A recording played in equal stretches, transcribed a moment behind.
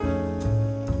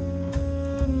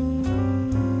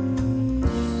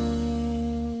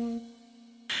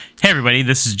Hey everybody,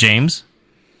 this is James.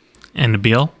 And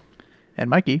Nabil.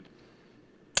 And Mikey.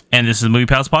 And this is the Movie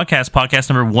Pals podcast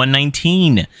number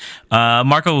 119.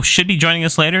 Marco should be joining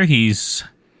us later. He's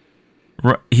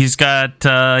working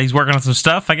on some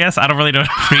stuff, I guess. I don't really know.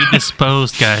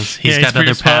 Predisposed, guys. He's got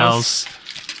other pals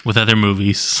with other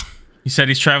movies. He said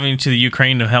he's traveling to the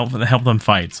Ukraine to help them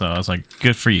fight. So I was like,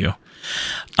 good for you.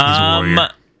 He's a warrior.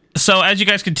 So as you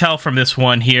guys can tell from this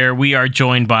one here, we are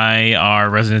joined by our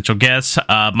residential guest,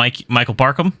 Michael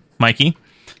Barkham. Mikey.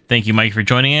 Thank you, Mike, for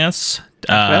joining us.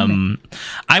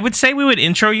 I would say we would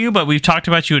intro you, but we've talked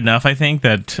about you enough, I think,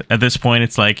 that at this point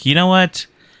it's like, you know what?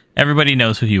 Everybody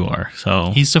knows who you are.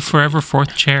 So he's the forever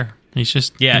fourth chair. He's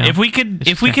just if we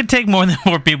could take more than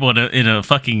 4 people in a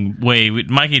fucking way,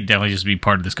 Mikey would definitely just be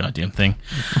part of this goddamn thing.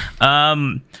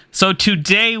 So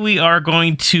today we are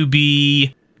going to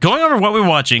be going over what we're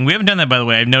watching. We haven't done that, by the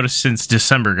way. I've noticed since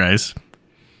December, guys.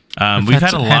 We've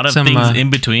had a lot of things in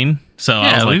between. So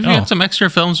I was like, we've got some extra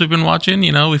films we've been watching.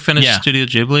 You know, we finished Studio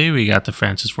Ghibli. We got the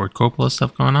Francis Ford Coppola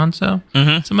stuff going on. So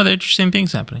some other interesting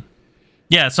things happening.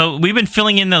 Yeah, so we've been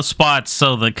filling in those spots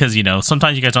because, you know,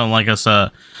 sometimes you guys don't like us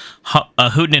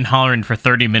hooting and hollering for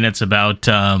 30 minutes about,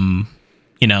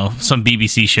 you know, some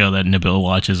BBC show that Nabil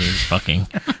watches or fucking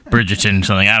Bridgerton or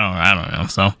something. I don't know.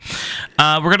 So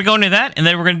we're going to go into that, and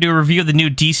then we're going to do a review of the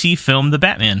new DC film, The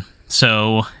Batman.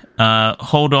 So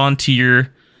hold on to your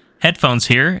headphones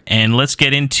here, and let's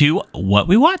get into what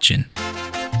we watching.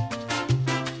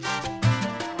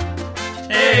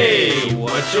 Hey,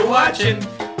 what you watching?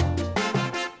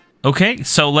 Okay,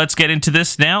 so let's get into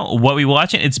this now. What we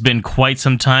watching? It's been quite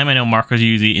some time. I know Marco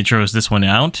usually intros this one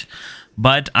out,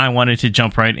 but I wanted to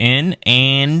jump right in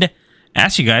and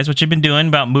ask you guys what you've been doing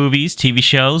about movies, TV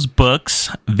shows, books,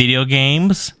 video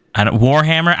games.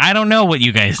 Warhammer. I don't know what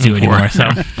you guys do anymore.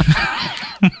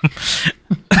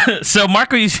 So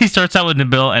Marco usually starts out with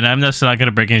Nabil, and I'm just not going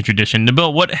to break any tradition.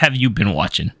 Nabil, what have you been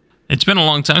watching? It's been a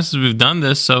long time since we've done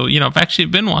this, so, you know, I've actually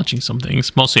been watching some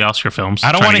things, mostly Oscar films.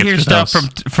 I don't want to hear stuff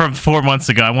from 4 months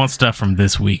ago. I want stuff from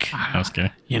this week.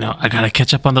 Okay. You know, I got to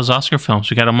catch up on those Oscar films.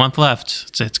 We got a month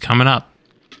left. It's coming up.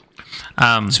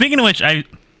 Speaking of which, a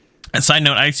side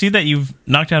note, I see that you've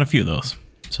knocked out a few of those.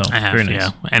 So I have, very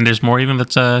nice. Yeah. And there's more even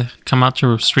that's come out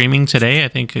to streaming today. I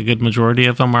think a good majority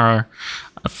of them are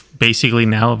basically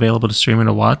now available to stream and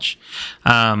to watch.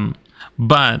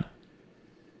 But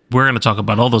we're going to talk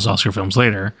about all those Oscar films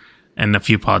later and a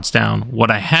few pods down.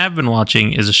 What I have been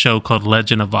watching is a show called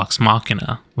Legend of Vox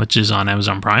Machina, which is on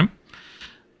Amazon Prime.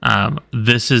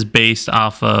 This is based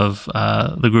off of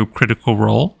the group Critical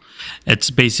Role. It's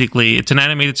an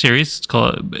animated series.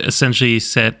 It's essentially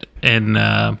set in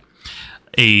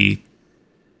a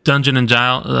Dungeons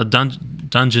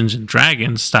and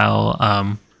Dragons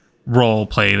style role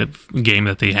play game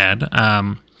that they had.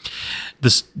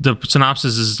 The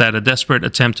synopsis is that a desperate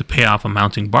attempt to pay off a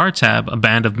mounting bar tab, a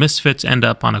band of misfits end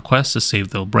up on a quest to save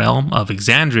the realm of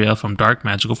Exandria from dark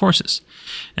magical forces.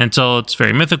 And so it's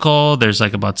very mythical. There's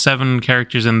like about 7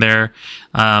 characters in there.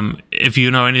 If you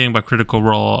know anything about Critical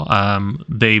Role,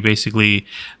 they basically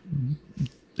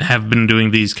have been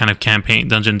doing these kind of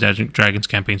Dungeons and Dragons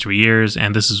campaigns for years,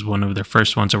 and this is one of their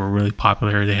first ones that were really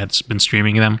popular. They had been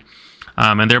streaming them.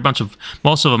 And there are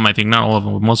most of them, I think, not all of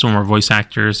them, but most of them are voice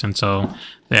actors. And so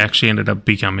they actually ended up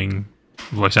becoming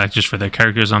voice actors for their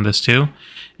characters on this too.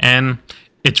 And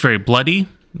it's very bloody.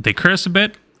 They curse a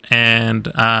bit, and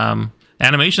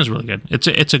animation is really good.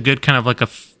 It's a good kind of like a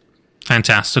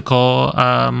fantastical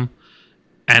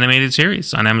animated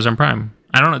series on Amazon Prime.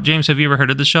 I don't know, James, have you ever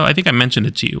heard of the show? I think I mentioned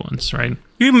it to you once, right?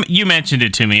 You mentioned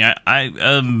it to me.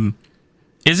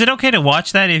 Is it okay to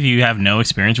watch that if you have no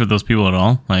experience with those people at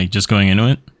all? Like, just going into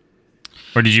it?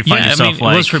 Or did you find yourself it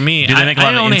was for me. Do they make a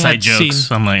lot of inside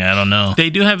jokes? I'm like, I don't know. They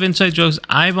do have inside jokes.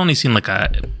 I've only seen like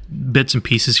bits and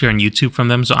pieces here on YouTube from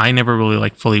them, so I never really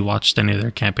like fully watched any of their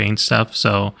campaign stuff.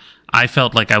 So I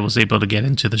felt like I was able to get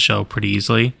into the show pretty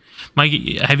easily.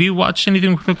 Mikey, have you watched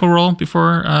anything with Critical Role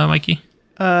before, Mikey?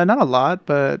 Not a lot,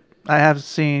 but I have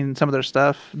seen some of their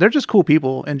stuff. They're just cool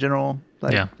people in general.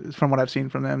 From what I've seen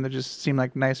from them, they just seem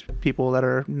like nice people that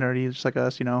are nerdy, just like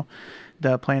us, you know,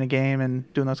 playing a game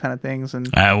and doing those kind of things. And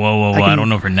whoa! I don't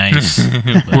know if we're nice.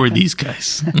 Who are these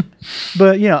guys?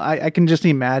 But you know, I can just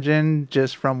imagine,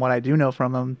 just from what I do know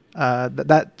from them,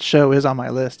 that show is on my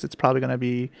list. It's probably going to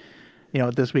be, you know,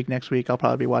 this week, next week. I'll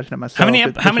probably be watching it myself.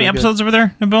 How many episodes were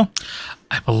there, Nabil?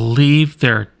 I believe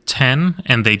there are 10,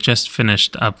 and they just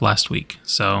finished up last week.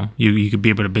 So you could be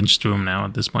able to binge through them now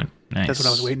at this point. Nice. That's what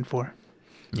I was waiting for.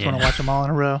 Just want to watch them all in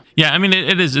a row. Yeah, I mean,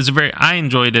 it is. It's a very. I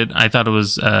enjoyed it. I thought it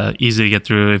was easy to get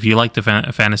through. If you like the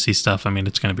fantasy stuff, I mean,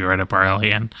 it's going to be right up our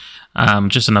alley, and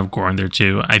just enough gore in there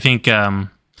too. I think.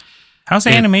 How's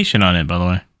the animation on it, by the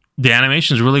way? The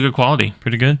animation is really good quality.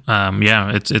 Pretty good.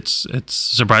 Yeah, it's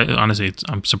surprising. Honestly,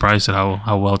 I'm surprised at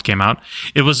how well it came out.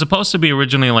 It was supposed to be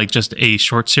originally like just a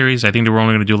short series. I think they were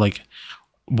only going to do like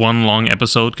one long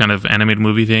episode kind of animated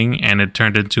movie thing, and it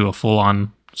turned into a full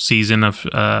on season of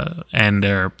and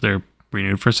they're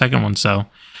renewed for a second one. So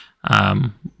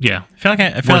yeah, I feel like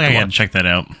I got to check that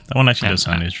out. That one actually does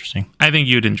sound interesting. I think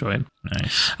you'd enjoy it.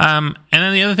 Nice. And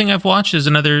then the other thing I've watched is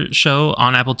another show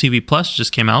on Apple TV Plus,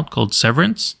 just came out, called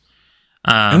Severance.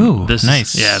 Ooh,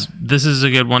 nice. This is a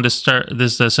good one to start. The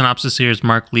synopsis here is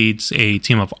Mark leads a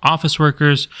team of office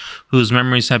workers whose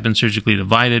memories have been surgically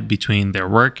divided between their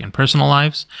work and personal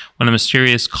lives. When a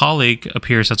mysterious colleague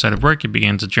appears outside of work, it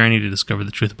begins a journey to discover the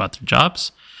truth about their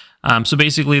jobs. So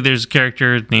basically, there's a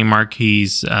character named Mark.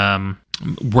 He's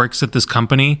works at this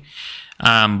company,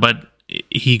 but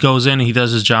he goes in, he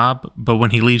does his job, but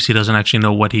when he leaves, he doesn't actually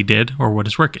know what he did or what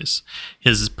his work is.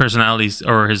 His personalities,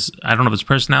 or his, I don't know if it's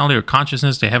personality or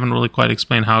consciousness, they haven't really quite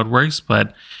explained how it works,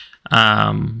 but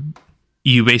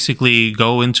you basically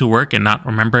go into work and not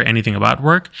remember anything about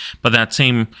work, but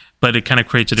it kind of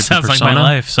creates a different persona. Sounds like my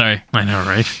life, sorry. I know,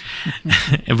 right?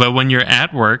 But when you're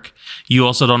at work, you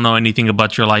also don't know anything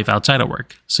about your life outside of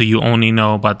work. So you only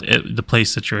know about the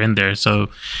place that you're in there. So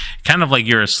kind of like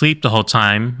you're asleep the whole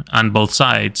time on both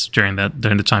sides during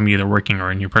the time you're either working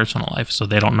or in your personal life. So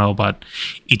they don't know about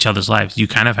each other's lives. You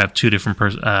kind of have two different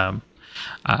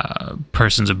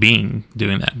persons of being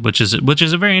doing that, which is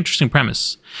a very interesting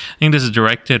premise. I think this is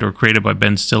directed or created by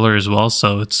Ben Stiller as well.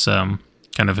 So it's kind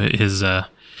of his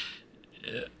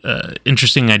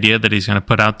interesting idea that he's going to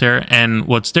put out there. And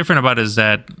what's different about it is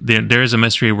that there is a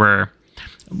mystery where,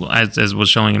 as was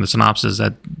showing in the synopsis,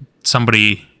 that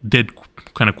somebody did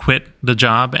kind of quit the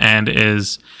job and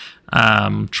is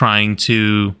trying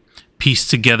to piece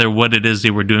together what it is they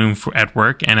were doing at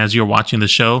work. And as you're watching the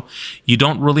show, you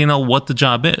don't really know what the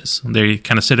job is. They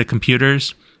kind of sit at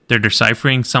computers. They're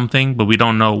deciphering something, but we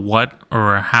don't know what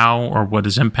or how or what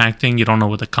is impacting. You don't know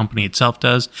what the company itself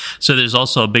does. So there's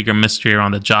also a bigger mystery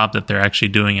around the job that they're actually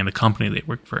doing in the company they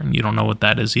work for, and you don't know what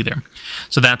that is either.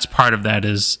 So that's part of that,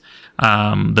 is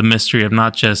the mystery of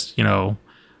not just,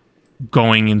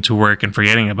 going into work and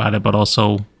forgetting about it, but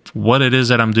also what it is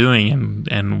that I'm doing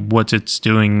and what it's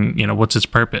doing, what's its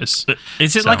purpose.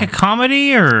 Is it like a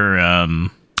comedy or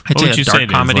I'd say a dark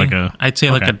comedy. I'd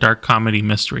say like a dark comedy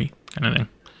mystery kind of thing.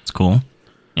 It's cool.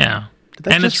 Yeah.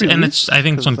 And it's I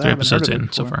think it's only 3 episodes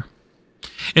in so far.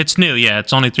 It's new, yeah.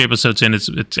 It's only 3 episodes in.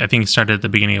 It's I think it started at the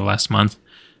beginning of last month.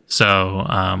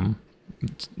 So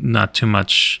not too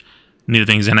much new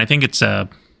things. And I think it's I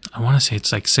want to say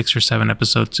it's like 6 or 7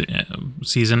 episodes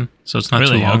season. So it's not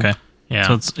really too long. Okay.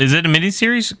 Yeah. So is it a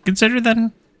miniseries considered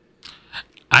then?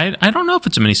 I don't know if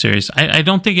it's a miniseries. I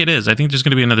don't think it is. I think there's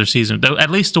going to be another season. At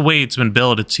least the way it's been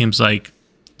billed, it seems like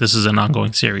this is an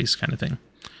ongoing series kind of thing.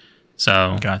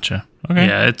 So gotcha. Okay.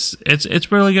 Yeah,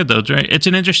 it's really good though. It's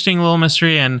an interesting little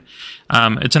mystery, and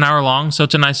it's an hour long, so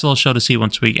it's a nice little show to see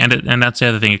once a week. And that's the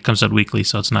other thing; it comes out weekly,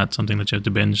 so it's not something that you have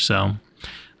to binge. So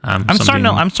I'm starting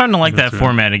to like that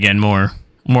format again more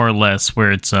or less,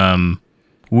 where it's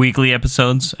weekly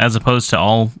episodes as opposed to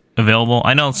all available.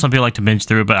 I know some people like to binge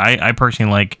through it, but I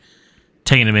personally like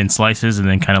taking them in slices and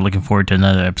then kind of looking forward to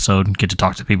another episode and get to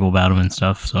talk to people about them and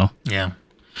stuff. So yeah.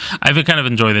 I've kind of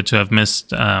enjoyed it too. I've missed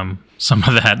some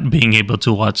of that, being able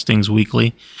to watch things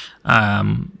weekly.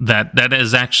 That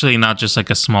is actually not just like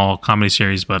a small comedy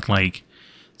series, but like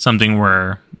something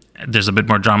where there's a bit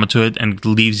more drama to it and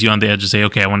leaves you on the edge to say,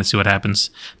 okay, I want to see what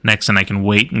happens next, and I can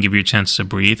wait and give you a chance to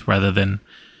breathe, rather than,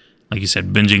 like you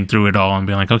said, binging through it all and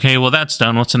being like, okay, well, that's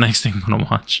done. What's the next thing I'm going to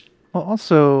watch? Well,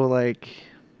 also, like,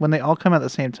 when they all come out at the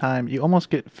same time, you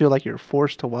almost feel like you're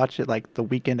forced to watch it like the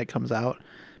weekend it comes out.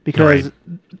 Because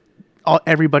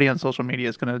everybody on social media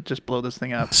is going to just blow this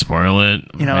thing up. Spoil it.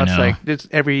 It's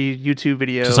every YouTube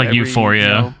video. Just like every,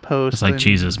 Euphoria. Post. It's like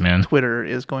Jesus, man. Twitter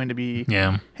is going to be,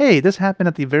 yeah. Hey, this happened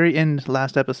at the very end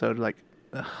last episode. Like,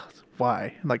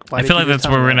 why? Like, why? I feel like that's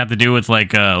what we're going to have to do with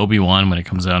like Obi-Wan when it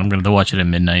comes out. I'm going to watch it at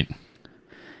midnight.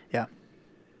 Yeah.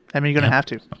 I mean, you're going to have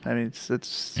to. I mean,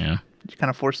 it's yeah. You're kind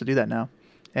of forced to do that now.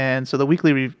 And so the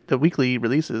weekly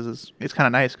releases it's kind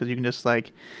of nice because you can just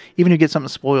like, even if you get something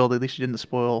spoiled, at least you didn't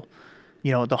spoil,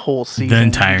 the whole season. The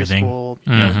entire you just thing. Spoiled,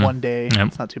 one day. Yep.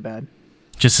 It's not too bad.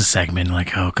 Just a segment,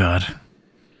 like, oh god,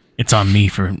 it's on me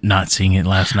for not seeing it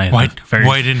last night. Why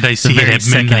didn't I see it at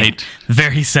midnight? The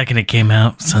very second it came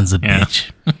out, sons of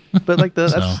bitch. But like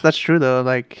that's true though.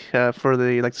 Like for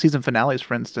the like season finales,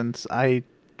 for instance, I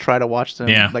try to watch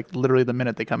them like literally the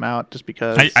minute they come out, just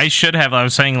because. I should have. I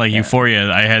was saying like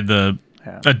Euphoria. I had a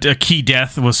key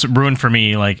death was ruined for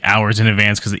me like hours in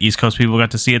advance because the East Coast people got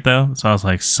to see it though. So I was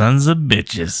like, sons of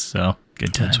bitches. So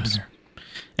good times.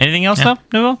 Anything else though,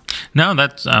 Nuvo? No,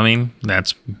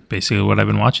 that's basically what I've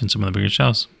been watching. Some of the bigger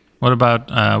shows. What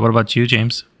about you,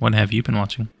 James? What have you been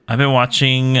watching? I've been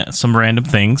watching some random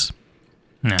things.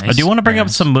 Nice. I do want to bring up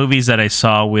some movies that I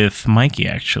saw with Mikey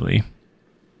actually,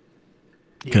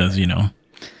 because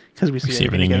we see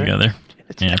everything together.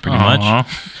 Yeah, pretty much.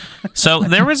 So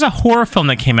there was a horror film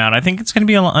that came out. I think it's going to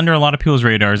be under a lot of people's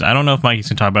radars. I don't know if Mikey's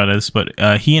going to talk about this,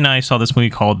 but he and I saw this movie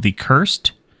called The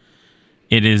Cursed.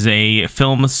 It is a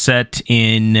film set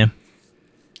in...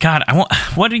 God,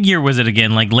 what year was it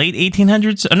again? Like late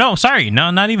 1800s? No, sorry. No,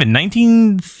 not even.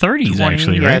 1930s,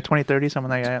 actually, right? Yeah, 2030, something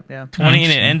like that. Yeah. 20,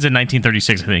 and it ends in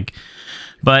 1936, I think.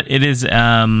 But it is...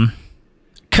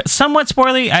 somewhat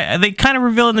spoilery. They kind of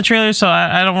reveal it in the trailer, so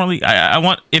I don't really. I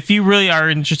want, if you really are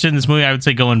interested in this movie, I would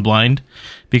say go in blind,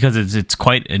 because it's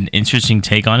quite an interesting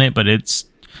take on it. But it's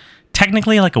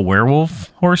technically like a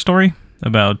werewolf horror story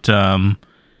about how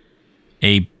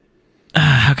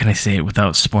can I say it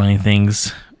without spoiling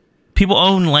things? People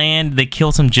own land. They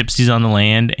kill some gypsies on the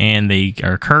land, and they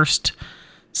are cursed.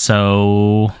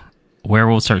 So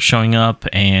werewolves start showing up,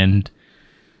 and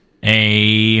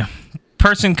a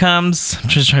person comes, I'm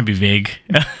just trying to be vague,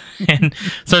 and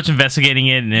starts investigating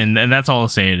it, and that's all I'll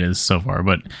say it is so far.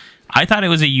 But I thought it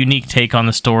was a unique take on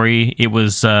the story. It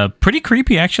was pretty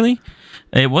creepy, actually.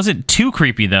 It wasn't too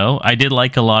creepy, though. I did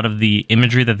like a lot of the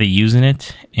imagery that they use in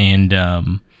it, and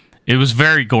it was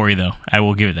very gory, though. I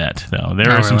will give it that, though.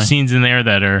 There are some scenes in there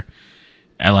that are,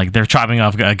 like, they're chopping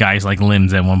off a guy's, like,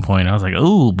 limbs at one point. I was like,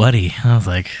 ooh, buddy. I was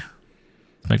like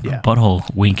butthole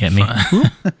wink at me.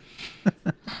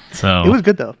 So it was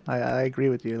good though. I agree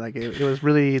with you. Like it was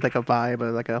really like a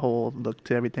vibe, like a whole look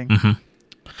to everything.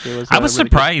 Mm-hmm. It was, I was really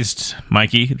surprised, good.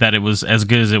 Mikey, that it was as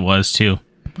good as it was too,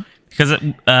 because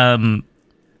it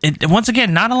once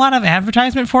again, not a lot of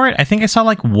advertisement for it. I think I saw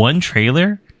like one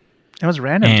trailer. It was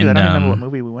random too. I don't remember what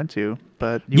movie we went to,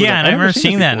 but and I remember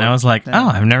seeing that, and I was like, oh,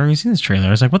 I've never even seen this trailer.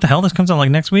 I was like, what the hell? This comes out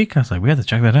like next week. I was like, we have to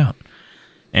check that out.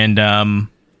 And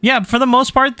yeah, for the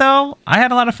most part, though, I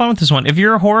had a lot of fun with this one. If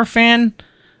you're a horror fan,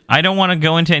 I don't want to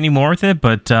go into any more with it,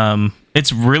 but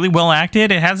it's really well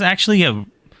acted. It has actually a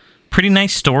pretty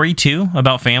nice story, too,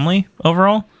 about family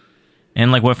overall,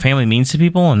 and like what family means to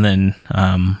people. And then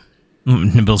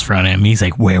Nabil's frowning at me. He's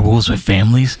like, werewolves with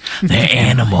families? They're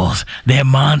animals. They're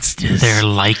monsters. They're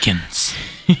lichens.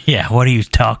 Yeah, what are you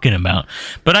talking about?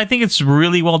 But I think it's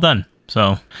really well done.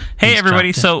 So, hey,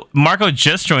 everybody. So, Marco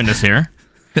just joined us here.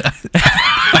 I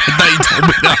thought you told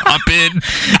me to hop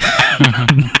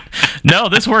in. No,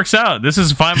 this works out. This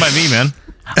is fine by me, man.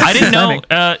 I didn't know.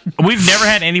 We've never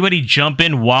had anybody jump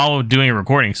in while doing a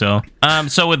recording. So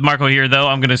with Marco here, though,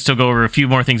 I'm going to still go over a few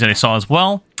more things that I saw as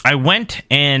well. I went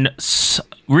and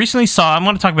recently saw... I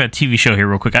want to talk about a TV show here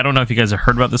real quick. I don't know if you guys have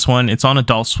heard about this one. It's on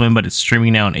Adult Swim, but it's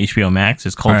streaming now on HBO Max.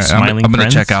 It's called Smiling Friends. I'm going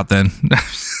to check out then.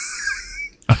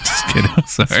 I'm just kidding.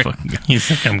 Sorry. He's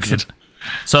like, I'm good.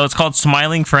 So it's called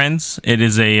Smiling Friends. It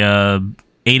is a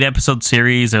 8-episode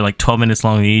series. They're like 12 minutes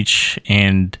long each,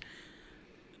 and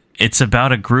it's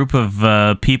about a group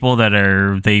of people that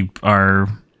are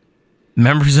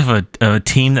members of a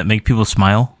team that make people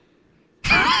smile.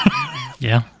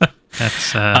 Yeah,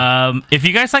 that's. If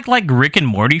you guys like Rick and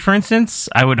Morty, for instance,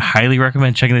 I would highly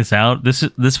recommend checking this out.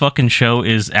 This fucking show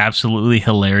is absolutely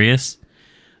hilarious.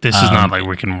 This is not like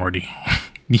Rick and Morty.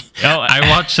 I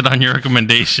watched it on your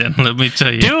recommendation. Let me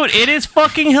tell you, dude, it is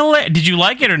fucking hilarious. Did you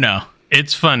like it or no?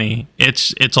 It's funny.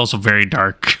 It's also very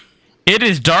dark. It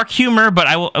is dark humor, but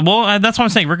that's what I'm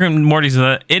saying. Rick and Morty's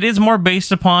it is more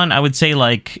based upon, I would say,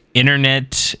 like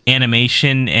internet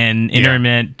animation and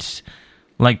internet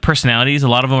like personalities. A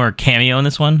lot of them are cameo in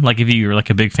this one. Like if you're like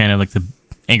a big fan of like the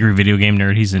Angry Video Game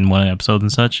Nerd, he's in one episode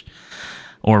and such.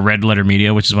 Or Red Letter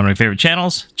Media, which is one of my favorite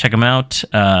channels. Check them out.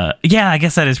 Yeah, I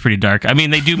guess that is pretty dark. I mean,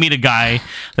 they do meet a guy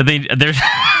that they're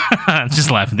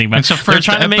just laughing thinking about. It's the first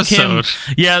trying episode. To make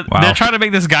him, yeah, wow. They're trying to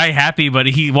make this guy happy, but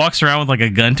he walks around with like a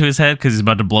gun to his head because he's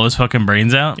about to blow his fucking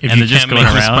brains out. If and they're just going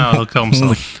around. Smile, he'll kill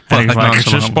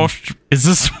himself. Is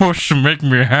this supposed to make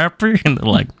me happy? And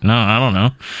they're like, no, I don't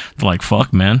know. They're like,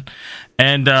 fuck, man.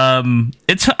 And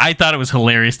I thought it was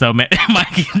hilarious though, man.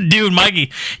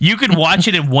 Mikey, you could watch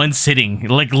it in one sitting,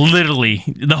 like literally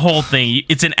the whole thing.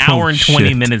 It's an hour and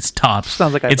 20 minutes tops.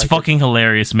 Sounds like it's fucking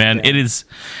hilarious, man. Yeah.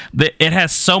 It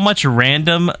has so much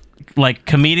random like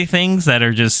comedic things that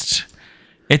are just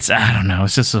It's I don't know.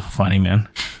 It's just so funny, man.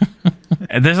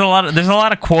 There's a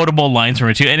lot of quotable lines from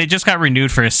it too, and it just got renewed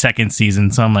for a second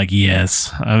season. So I'm like,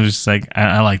 yes. I was just like,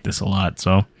 I like this a lot.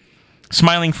 So,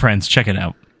 Smiling Friends, check it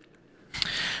out.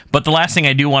 But the last thing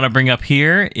I do want to bring up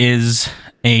here is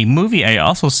a movie I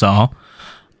also saw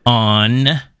on.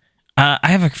 I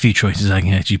have a few choices I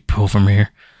can actually pull from here,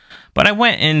 but I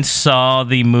went and saw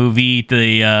the movie,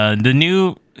 the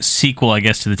new sequel, I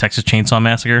guess, to the Texas Chainsaw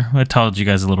Massacre. I told you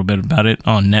guys a little bit about it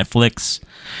on Netflix.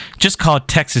 Just called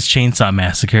Texas Chainsaw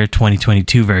Massacre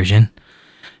 2022 version.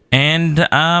 And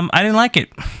I didn't like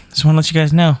it. Just want to let you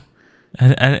guys know. I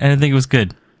didn't think it was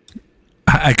good.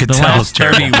 I could The tell.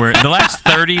 last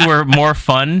 30 were more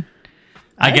fun,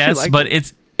 I guess, but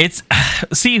it's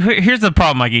see, here's the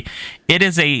problem, Mikey. It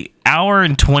is a hour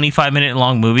and 25-minute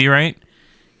long movie, right?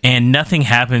 And nothing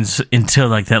happens until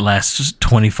like that last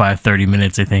 25-30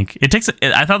 minutes, I think.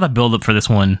 I thought the build up for this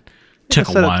one took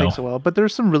a while. Takes a while, but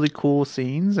there's some really cool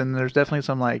scenes, and there's definitely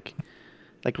some like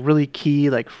really key,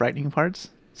 like frightening parts.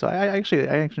 So I actually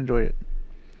enjoyed it.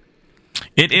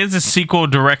 It is a sequel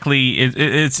directly.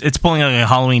 It's pulling like a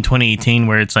Halloween 2018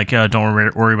 where it's like, don't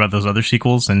worry about those other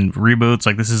sequels and reboots.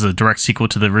 Like, this is a direct sequel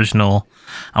to the original,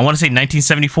 I want to say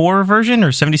 1974 version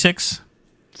or 76.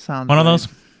 Sounds one of right.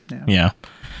 those. Yeah.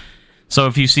 So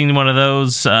if you've seen one of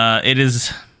those, it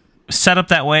is set up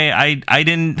that way. I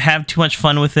didn't have too much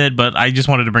fun with it, but I just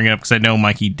wanted to bring it up because I know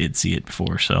Mikey did see it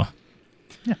before. So,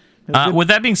 with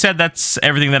that being said, that's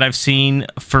everything that I've seen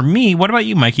for me. What about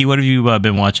you, Mikey? What have you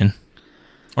been watching,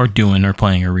 or doing, or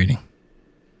playing, or reading?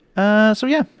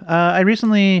 I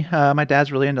recently, my dad's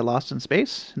really into Lost in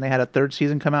Space, and they had a third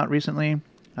season come out recently.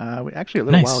 Actually a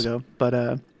little while ago,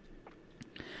 but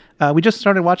we just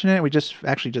started watching it. We just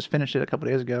finished it a couple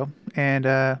days ago,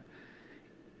 and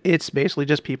it's basically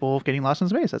just people getting lost in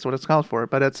space. That's what it's called for.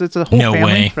 But it's a whole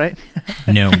family, right?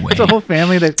 No way. It's a whole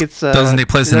family that gets. Doesn't take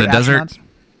place in the desert?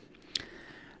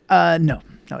 No.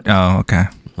 It doesn't. Oh, okay.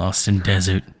 Lost in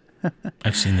Desert.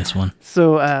 I've seen this one.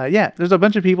 So there's a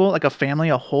bunch of people, like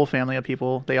a whole family of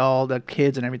people. They all, the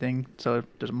kids and everything. So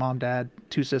there's a mom, dad,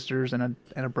 two sisters, and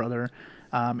a brother,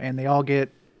 and they all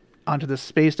get onto this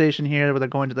space station here where they're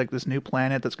going to like this new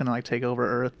planet that's going to like take over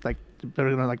Earth. Like they're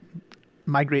going to like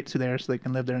migrate to there so they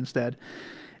can live there instead.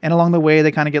 And along the way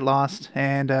they kind of get lost,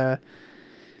 and a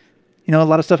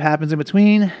lot of stuff happens in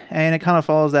between, and it kind of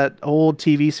follows that old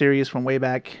TV series from way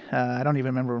back. I don't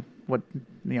even remember what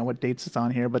dates it's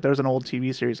on here, but there was an old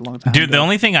TV series a long time ago. The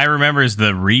only thing I remember is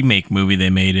the remake movie they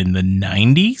made in the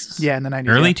 90s. Yeah, in the 90s.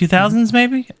 Early 2000s,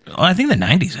 maybe? Oh, I think the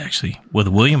 90s, actually. With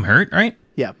William Hurt, right?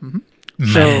 Yeah. Mm-hmm.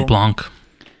 Matt Blanc.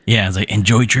 Yeah, it's like,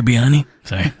 enjoy Tribbiani.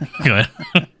 Sorry. Go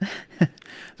ahead.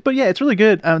 But yeah, it's really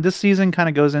good. This season kind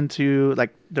of goes into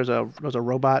like there's a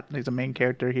robot. He's a main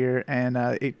character here, and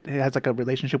it has like a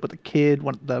relationship with the kid,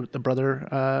 the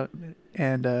brother,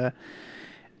 and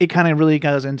it kind of really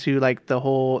goes into like the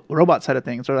whole robot side of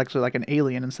things, or actually like an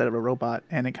alien instead of a robot,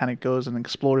 and it kind of goes and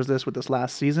explores this with this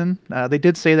last season. They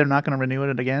did say they're not going to renew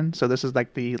it again, so this is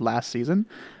like the last season.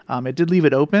 It did leave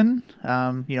it open,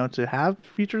 to have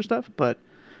future stuff, but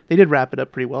they did wrap it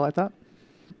up pretty well, I thought.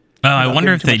 I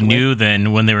wonder if they knew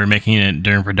then when they were making it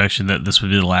during production that this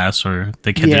would be the last, or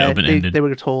they kept it open-ended. They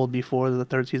were told before the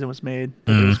third season was made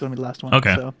that it was going to be the last one.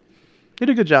 Okay. So they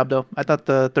did a good job, though. I thought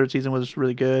the third season was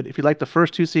really good. If you like the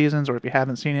first two seasons, or if you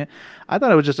haven't seen it, I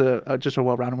thought it was just a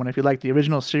well-rounded one. If you like the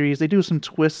original series, they do some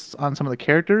twists on some of the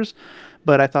characters,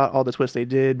 but I thought all the twists they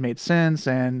did made sense,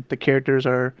 and the characters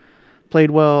are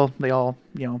played well. They all,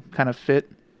 kind of fit.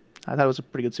 I thought it was a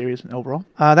pretty good series overall.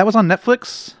 That was on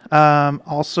Netflix.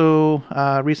 Also,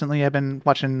 recently I've been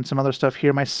watching some other stuff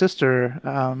here. My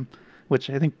sister, which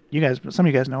I think some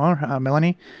of you guys know her,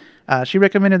 Melanie, she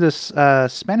recommended this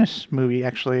Spanish movie,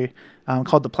 actually,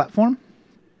 called The Platform.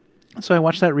 So I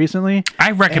watched that recently.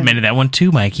 I recommended that one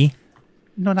too, Mikey.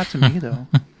 No, not to me, though.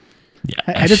 Yeah,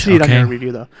 I did see it on your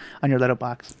review, though, on your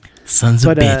Letterboxd. Sons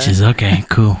of bitches. Okay,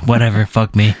 cool. Whatever.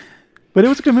 Fuck me. But it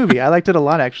was a good movie. I liked it a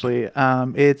lot, actually.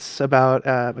 It's about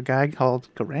a guy called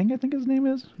Garang, I think his name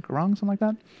is. Garang, something like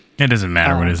that. It doesn't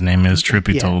matter what his name is, truth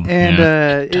be told. And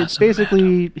it's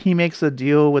basically, he makes a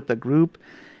deal with the group,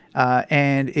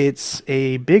 and it's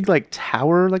a big, like,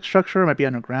 tower, like, structure. It might be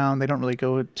underground. They don't really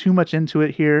go too much into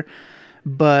it here.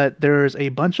 But there's a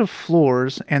bunch of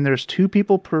floors, and there's 2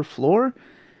 people per floor.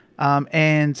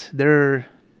 And they're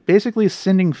basically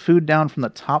sending food down from the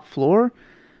top floor,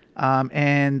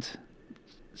 and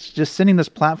just sending this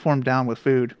platform down with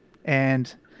food,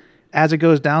 and as it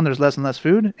goes down there's less and less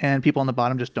food, and people on the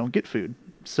bottom just don't get food.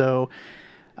 So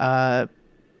the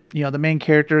main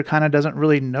character kind of doesn't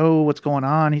really know what's going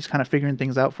on. He's kind of figuring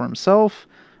things out for himself,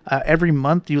 every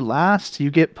month you last, you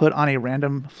get put on a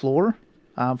random floor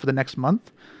for the next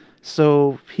month.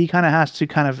 So he kind of has to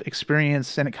kind of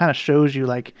experience, and it kind of shows you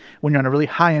like when you're on a really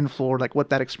high end floor, like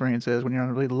what that experience is. When you're on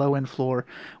a really low end floor,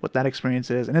 what that experience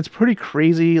is. And it's pretty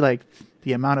crazy, like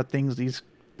the amount of things these,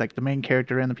 like the main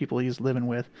character and the people he's living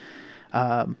with.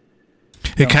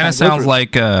 It kind of sounds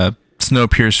like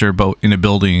Snowpiercer, but in a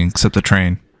building, except a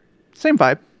train. Same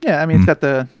vibe. Yeah, I mean, it's got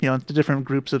the the different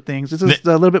groups of things. It's just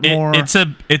a little bit more. It's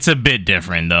a bit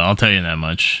different though. I'll tell you that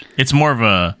much. It's more of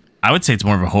a. I would say it's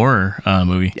more of a horror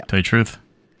movie. Yeah. To tell you the truth.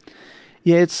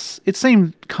 Yeah, it's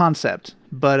same concept,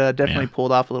 but definitely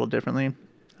pulled off a little differently.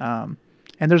 And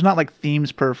there's not like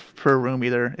themes per room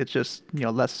either. It's just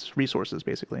less resources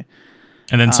basically.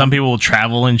 And then some people will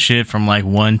travel and shit from like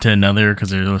one to another because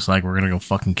they're just like, we're gonna go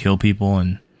fucking kill people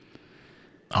and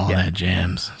all that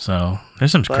jams. So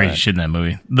there's some crazy shit in that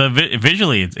movie.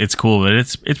 Visually it's cool, but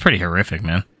it's pretty horrific,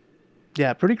 man.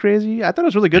 Yeah, pretty crazy. I thought it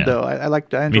was really good though. I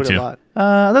enjoyed it a lot.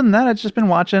 Other than that, I've just been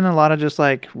watching a lot of just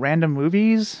like random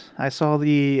movies. I saw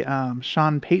the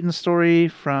Sean Payton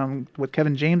story with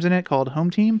Kevin James in it called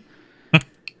Home Team. It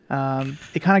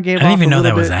kind of gave. I didn't even know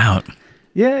that was out.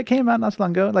 Yeah, it came out not so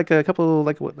long ago, like I think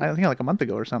like a month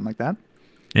ago or something like that.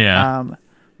 Yeah.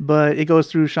 But it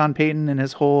goes through Sean Payton and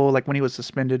his whole, like when he was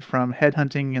suspended from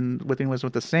headhunting and when he was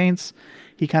with the Saints,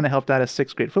 he kind of helped out a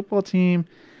 6th grade football team.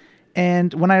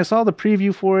 And when I saw the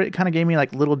preview for it, it kind of gave me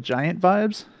like Little Giant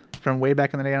vibes from way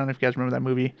back in the day. I don't know if you guys remember that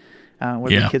movie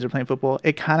where the kids are playing football.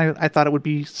 I thought it would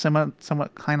be somewhat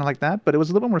kind of like that, but it was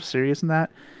a little more serious than that.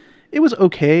 It was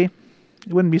okay.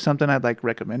 It wouldn't be something I'd like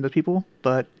recommend to people,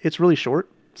 but it's really short,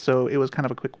 so it was kind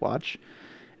of a quick watch,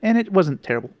 and it wasn't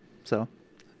terrible. So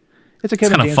it's a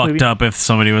Kevin James movie. It's kind of fucked up if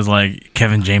somebody was like,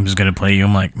 Kevin James is going to play you.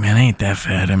 I'm like, man, I ain't that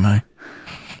fat, am I?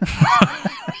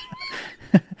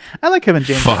 I like Kevin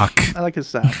James. Fuck. I like his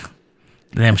style.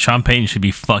 Damn, Sean Payton should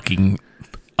be fucking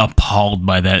appalled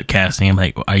by that casting. I'm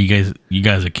like, are you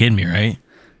guys are kidding me, right?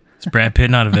 Is Brad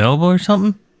Pitt not available or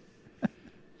something?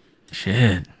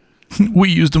 Shit. We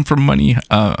used him for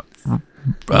Moneyball.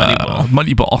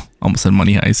 Almost said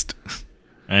Money Heist.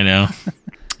 I know.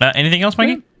 Anything else,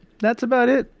 Mikey? That's about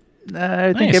it.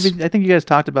 I think you guys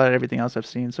talked about everything else I've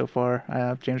seen so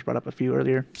far. James brought up a few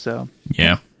earlier, so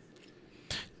yeah.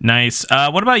 Nice.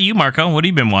 What about you, Marco? What have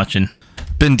you been watching?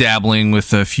 Been dabbling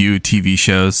with a few TV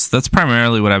shows. That's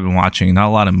primarily what I've been watching. Not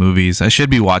a lot of movies. I should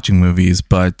be watching movies,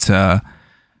 but you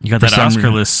got that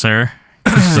Oscar list, sir.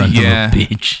 Son of a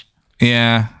bitch.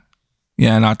 Yeah.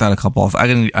 Yeah, I knocked out a couple off. I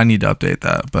need to update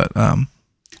that, but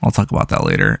I'll talk about that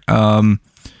later.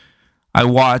 I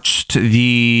watched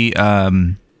the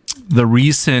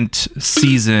recent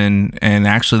season and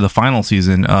actually the final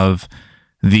season of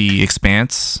The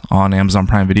Expanse on Amazon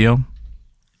Prime Video,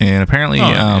 and apparently,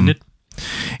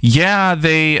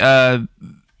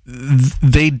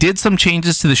 they did some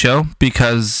changes to the show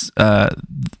because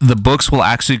the books will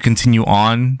actually continue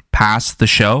on past the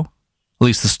show, at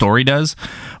least the story does,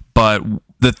 but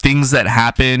the things that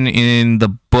happen in the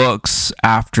books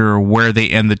after where they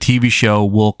end the TV show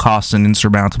will cost an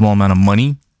insurmountable amount of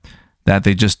money that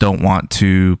they just don't want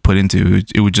to put into.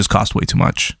 It would just cost way too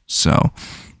much. So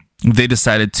they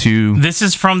decided to... This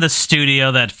is from the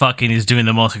studio that fucking is doing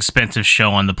the most expensive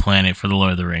show on the planet for The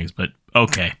Lord of the Rings, but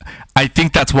okay. I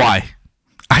think that's why.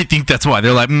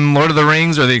 They're like, Lord of the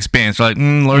Rings or The Expanse. They're like,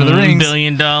 Lord of the Rings. $1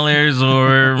 billion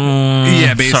or...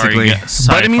 yeah, basically.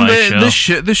 Sorry, but I mean,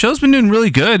 the show's been doing really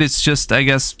good. It's just, I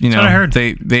guess, That's what I heard.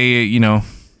 they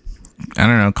I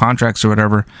don't know, contracts or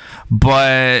whatever.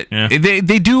 But they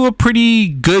do a pretty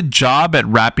good job at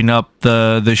wrapping up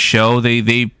the show.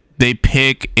 They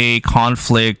pick a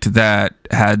conflict that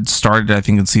had started, I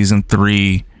think, in season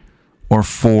 3 or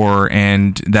 4,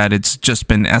 and that it's just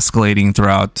been escalating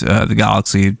throughout the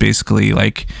galaxy, basically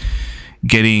like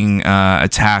getting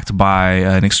attacked by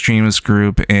an extremist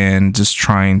group and just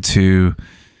trying to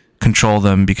control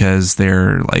them because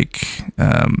they're like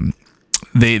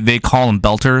they call them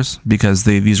belters because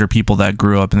these are people that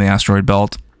grew up in the asteroid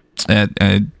belt.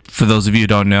 For those of you who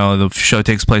don't know, the show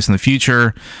takes place in the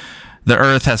future. The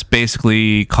Earth has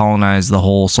basically colonized the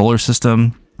whole solar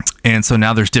system. And so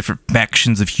now there's different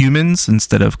factions of humans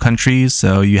instead of countries.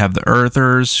 So you have the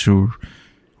Earthers who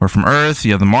are from Earth,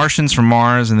 you have the Martians from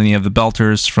Mars, and then you have the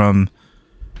Belters from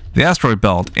the asteroid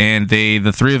belt. And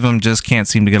the three of them just can't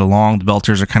seem to get along. The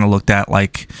Belters are kind of looked at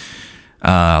like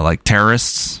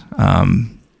terrorists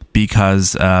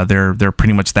because they're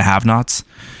pretty much the have-nots.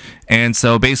 And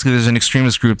so basically there's an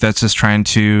extremist group that's just trying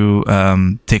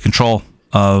to take control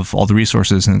of all the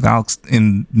resources in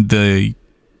the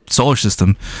solar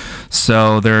system.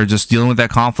 So they're just dealing with that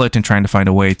conflict and trying to find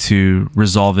a way to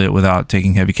resolve it without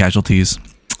taking heavy casualties.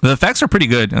 The effects are pretty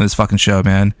good on this fucking show,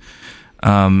 man.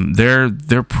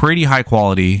 They're pretty high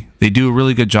quality. They do a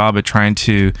really good job at trying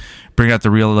to bring out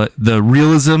the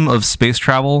realism of space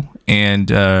travel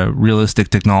and realistic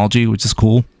technology, which is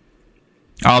cool.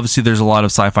 Obviously, there's a lot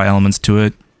of sci-fi elements to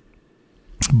it,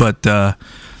 but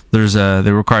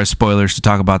they require spoilers to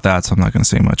talk about that, so I'm not going to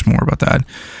say much more about that.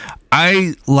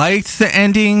 I liked the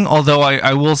ending, although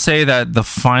I will say that the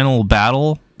final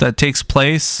battle that takes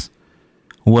place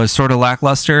was sort of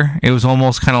lackluster. It was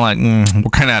almost kind of like, we're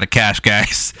kind of out of cash,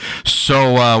 guys.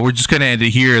 So we're just going to end it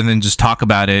here and then just talk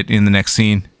about it in the next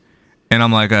scene. And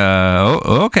I'm like,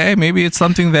 okay, maybe it's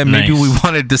something that maybe we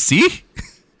wanted to see.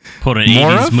 Put an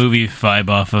 80s movie vibe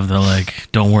off of the,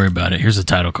 like, don't worry about it. Here's the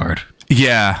title card.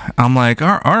 Yeah, I'm like,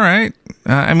 all right.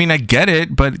 I mean, I get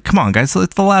it, but come on, guys.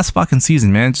 It's the last fucking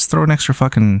season, man. Just throw an extra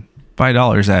fucking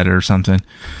 $5 at it or something.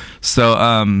 So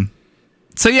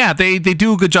yeah, they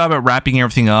do a good job at wrapping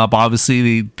everything up.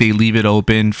 Obviously, they leave it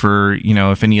open for,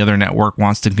 if any other network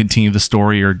wants to continue the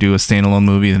story or do a standalone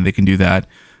movie, then they can do that.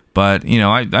 But,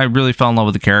 I really fell in love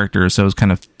with the characters, so it was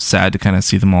kind of sad to kind of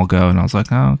see them all go. And I was like,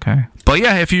 oh, okay. But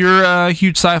yeah, if you're a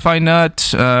huge sci-fi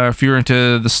nut, if you're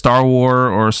into the Star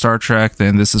Wars or Star Trek,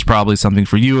 then this is probably something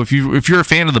for you. If you're a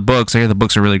fan of the books, I hear the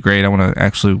books are really great. I want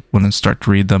to start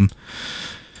to read them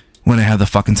when I have the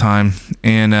fucking time.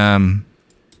 And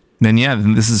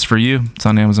then this is for you. It's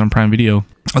on Amazon Prime Video.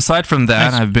 Aside from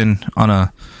that, I've been on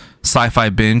a sci-fi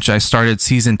binge. I started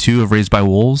season 2 of Raised by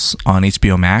Wolves on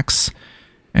HBO Max.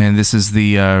 And this is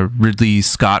the Ridley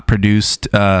Scott produced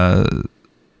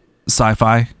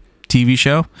sci-fi TV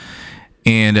show.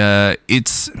 And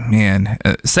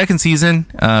second season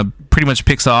pretty much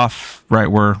picks off right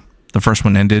where the first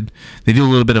one ended. They do a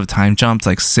little bit of a time jump. It's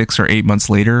like 6 or 8 months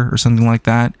later or something like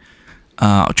that.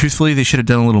 Truthfully, they should have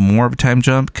done a little more of a time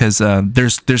jump because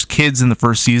there's kids in the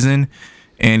first season.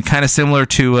 And kind of similar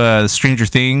to Stranger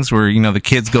Things where, the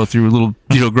kids go through a little,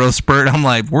 growth spurt. I'm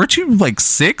like, weren't you like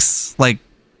 6? Like,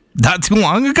 not too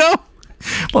long ago?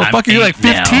 Well, fucking, you're like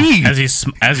 15. Now. As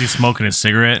he's smoking his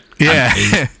cigarette. Yeah.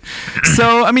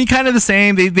 So, I mean, kind of the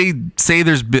same. They say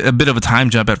there's a bit of a time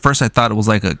jump. At first, I thought it was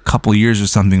like a couple years or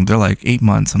something. They're like 8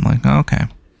 months. I'm like, oh, okay.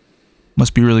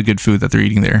 Must be really good food that they're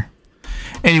eating there.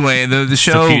 Anyway, the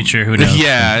show... It's the future, who knows?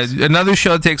 Yeah, another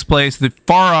show that takes place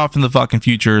far off in the fucking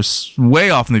future, way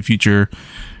off in the future,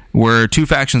 where 2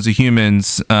 factions of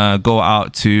humans go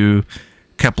out to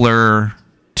Kepler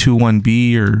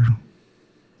 21b or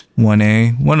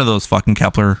 1a, one of those fucking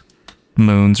Kepler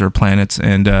moons or planets,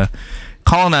 and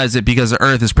colonize it because the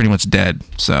Earth is pretty much dead.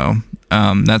 So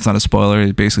that's not a spoiler.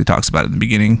 It basically talks about it in the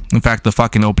beginning. In fact, the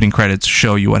fucking opening credits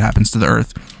show you what happens to the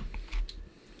Earth.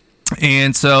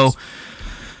 And so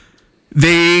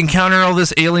they encounter all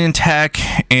this alien tech,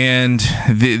 and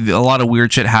a lot of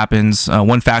weird shit happens.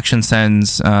 One faction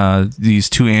sends these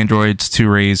 2 androids to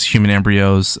raise human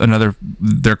embryos.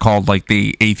 They're called like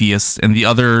the atheists, and the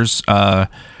others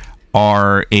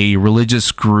are a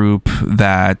religious group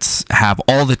that have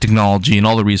all the technology and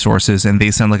all the resources, and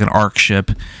they send like an ARC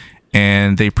ship,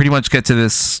 and they pretty much get to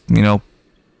this, alien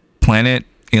planet,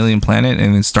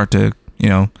 and then start to,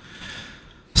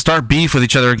 start beef with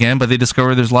each other again, but they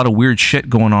discover there's a lot of weird shit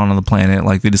going on the planet.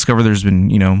 Like, they discover there's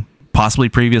been, possibly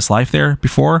previous life there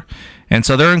before. And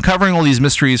so they're uncovering all these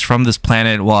mysteries from this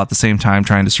planet while at the same time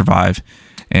trying to survive.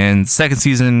 And second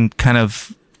season kind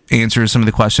of answers some of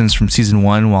the questions from season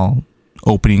 1 while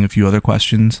opening a few other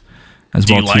questions as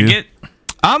well, too. Do you like it?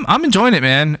 I'm enjoying it,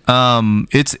 man.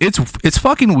 It's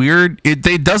fucking weird.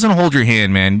 It doesn't hold your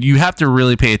hand, man. You have to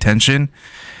really pay attention.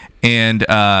 And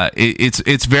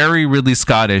it's very Ridley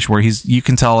Scottish, where you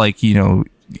can tell, like,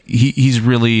 he's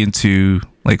really into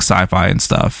like sci-fi and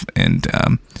stuff, and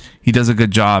he does a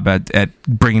good job at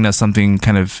bringing us something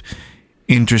kind of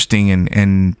interesting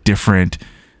and different.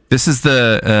 This is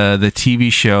the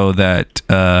TV show that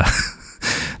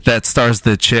that stars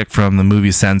the chick from the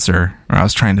movie Censor. I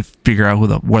was trying to figure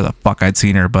out where the fuck I'd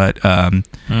seen her, but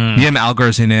Yem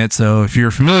Algar's in it. So if you're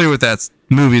familiar with that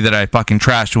movie that I fucking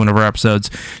trashed in one of our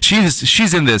episodes,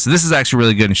 she's in this. This is actually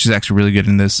really good, and she's actually really good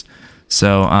in this.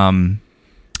 So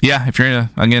yeah, if you're into,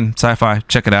 again, sci-fi,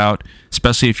 check it out.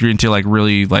 Especially if you're into like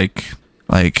really like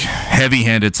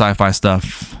heavy-handed sci-fi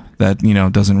stuff that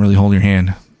doesn't really hold your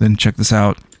hand, then check this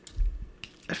out.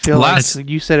 I feel like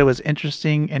you said it was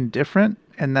interesting and different,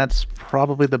 and that's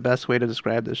probably the best way to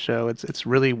describe this show. It's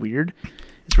really weird,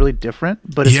 it's really different,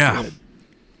 but it's good.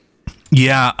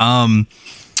 Yeah,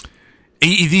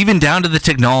 even down to the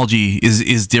technology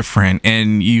is different,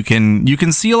 and you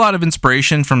can see a lot of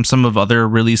inspiration from some of other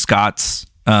Ridley Scott's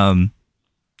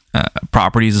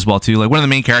properties as well too. Like one of the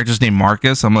main characters named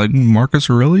Marcus. I'm like, Marcus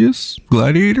Aurelius,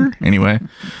 Gladiator. Anyway,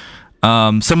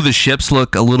 some of the ships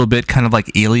look a little bit kind of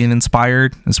like Alien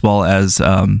inspired, as well as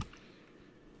a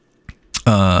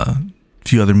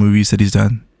few other movies that he's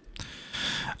done.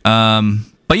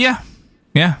 But yeah,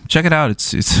 check it out.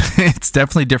 It's it's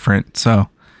definitely different. So,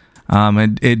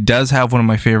 it does have one of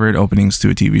my favorite openings to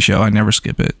a TV show. I never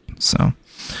skip it. So,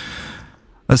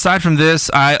 aside from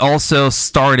this, I also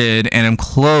started and am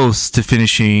close to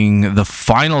finishing the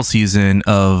final season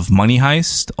of Money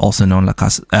Heist, also known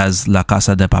as La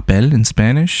Casa de Papel in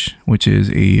Spanish, which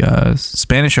is a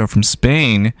Spanish show from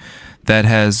Spain that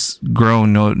has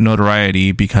grown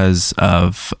notoriety because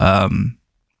of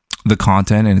the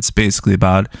content, and it's basically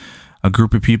about a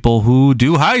group of people who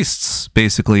do heists,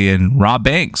 basically, and rob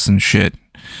banks and shit.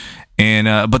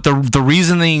 And but the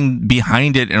reasoning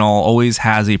behind it and all always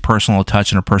has a personal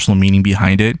touch and a personal meaning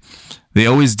behind it. They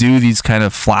always do these kind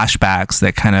of flashbacks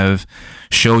that kind of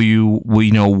show you,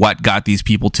 what got these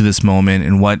people to this moment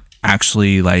and what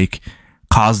actually like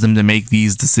caused them to make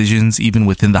these decisions even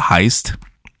within the heist.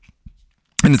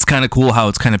 And it's kind of cool how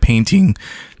it's kind of painting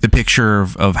the picture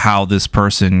of how this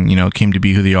person, came to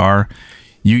be who they are.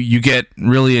 You get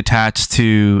really attached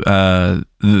to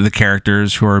the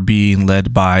characters who are being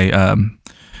led by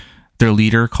their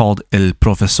leader called El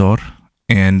Profesor,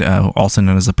 and also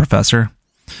known as the Professor,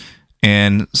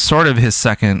 and sort of his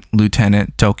second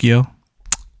lieutenant, Tokyo.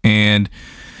 And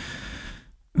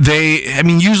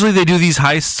usually they do these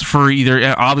heists for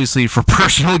either, obviously for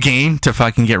personal gain to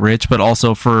fucking get rich, but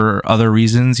also for other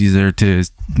reasons, either to,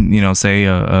 say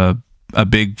a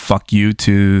big fuck you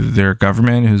to their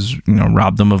government who's,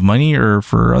 robbed them of money, or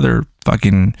for other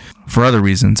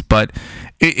reasons. But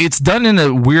it's done in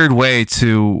a weird way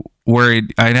to where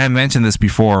I have mentioned this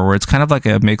before, where it's kind of like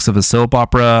a mix of a soap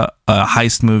opera, a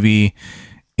heist movie,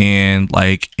 and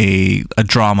like a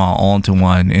drama all into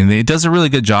one. And it does a really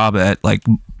good job at like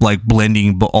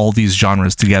blending all these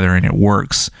genres together, and it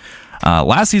works.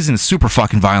 Last season is super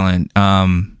fucking violent.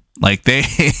 Like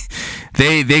they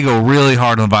go really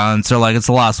hard on violence. They're like, it's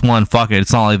the last one, fuck it.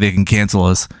 It's not like they can cancel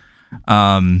us.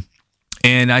 And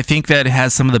I think that it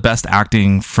has some of the best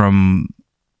acting from,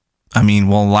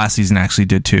 last season actually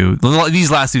did too.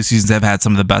 These last two seasons have had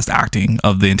some of the best acting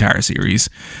of the entire series.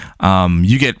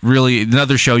 You get really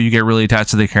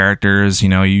attached to the characters.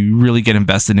 You really get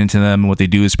invested into them and what they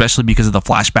do, especially because of the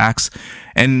flashbacks.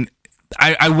 And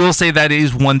I will say that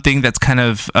is one thing that's kind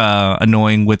of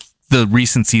annoying with the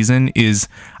recent season is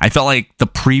I felt like the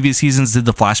previous seasons did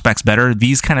the flashbacks better.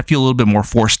 These kind of feel a little bit more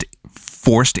forced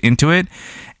into it,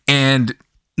 and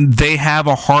they have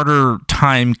a harder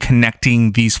time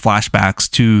connecting these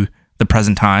flashbacks to the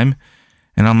present time.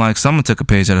 And I'm like, someone took a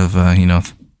page out of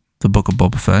the Book of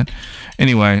Boba Fett.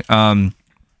 Anyway,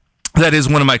 that is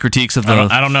one of my critiques of the.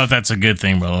 I don't know if that's a good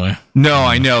thing, by the way. No,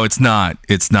 I know it's not.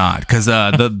 It's not, because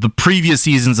the previous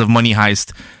seasons of Money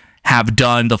Heist have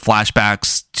done the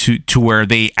flashbacks to where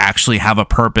they actually have a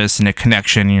purpose and a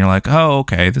connection, and you're like, oh,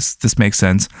 okay, this makes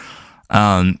sense.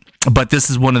 But this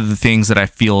is one of the things that I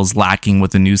feel is lacking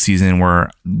with the new season,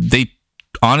 where they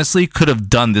honestly could have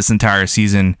done this entire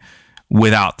season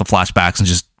without the flashbacks and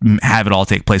just have it all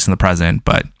take place in the present.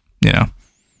 But they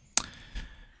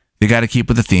got to keep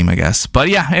with the theme, I guess. But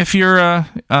yeah, if you're a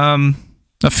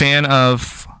fan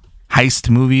of heist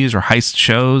movies or heist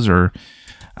shows, or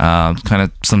kind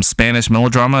of some Spanish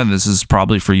melodrama, this is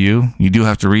probably for you. You do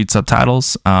have to read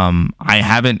subtitles. I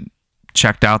haven't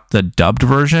checked out the dubbed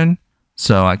version,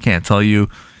 so I can't tell you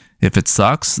if it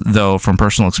sucks, though from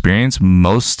personal experience,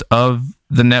 most of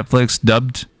the Netflix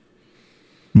dubbed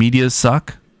media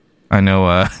suck. I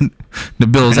know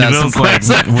Nabil's had some like,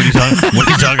 what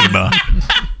are you talking about?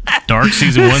 Dark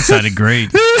season 1 sounded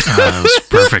great. It was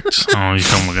perfect. Oh, you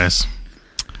told me, guys.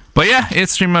 But yeah,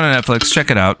 it's streaming on Netflix. Check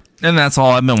it out. And that's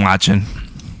all I've been watching.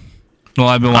 Well,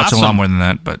 I've been watching a lot more than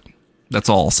that, but that's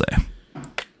all I'll say.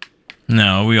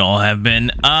 No, we all have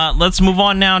been. Let's move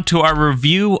on now to our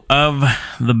review of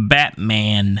The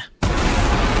Batman.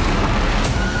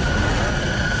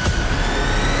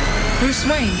 Bruce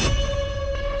Wayne.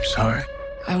 Sorry.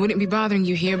 I wouldn't be bothering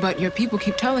you here, but your people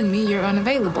keep telling me you're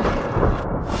unavailable.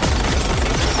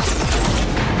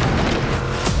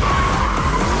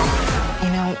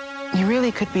 You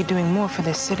really could be doing more for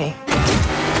this city. Your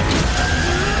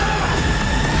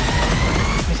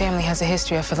family has a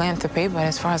history of philanthropy, but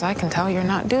as far as I can tell, you're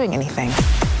not doing anything.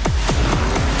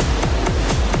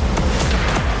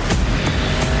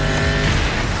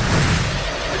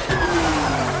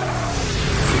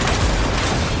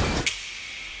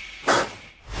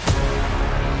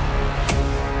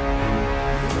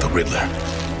 The Riddler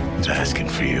is asking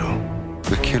for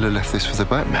if this was the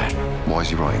Batman, why is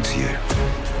he writing to you?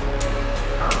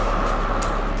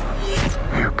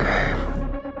 You came.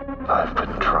 I've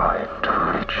been trying to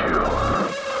reach you.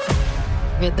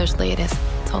 Riddler's latest.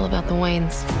 It's all about the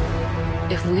Waynes.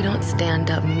 If we don't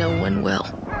stand up, no one will.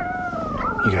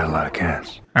 You got a lot of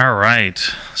cats. All right.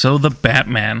 So the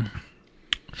Batman.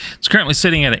 It's currently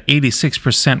sitting at an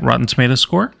 86% Rotten Tomato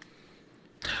score.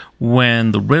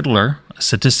 When the Riddler, a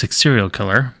sadistic serial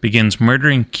killer, begins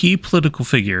murdering key political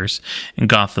figures in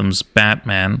Gotham's,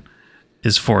 Batman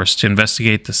is forced to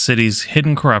investigate the city's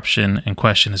hidden corruption and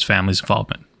question his family's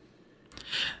involvement.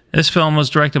 This film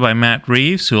was directed by Matt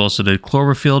Reeves, who also did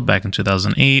Cloverfield back in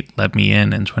 2008, Let Me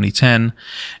In 2010,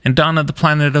 and Dawn of the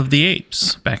Planet of the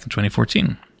Apes back in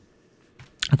 2014.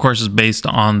 Of course, it's based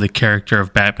on the character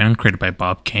of Batman created by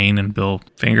Bob Kane and Bill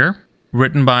Finger.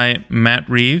 Written by Matt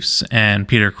Reeves and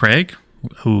Peter Craig,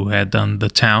 who had done The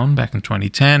Town back in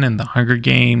 2010 and The Hunger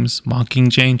Games,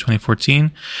 Mockingjay in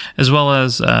 2014, as well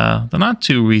as the not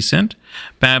too recent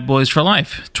Bad Boys for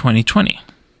Life 2020.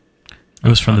 It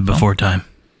was from the before time.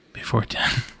 Before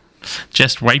time.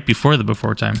 Just right before the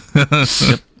before time.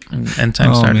 Yep. And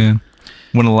time started. Man.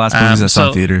 One of the last movies I saw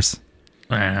in theaters.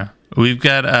 We've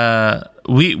got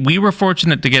we were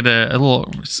fortunate to get a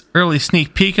little early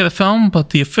sneak peek of the film, but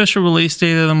the official release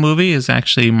date of the movie is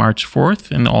actually March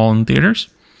 4th and all in theaters.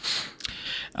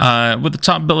 With the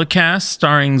top billing cast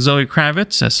starring Zoe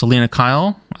Kravitz as Selina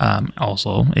Kyle,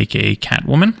 also aka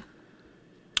Catwoman.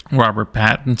 Robert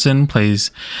Pattinson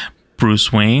plays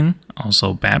Bruce Wayne,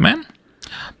 also Batman.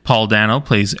 Paul Dano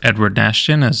plays Edward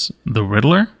Nashton as the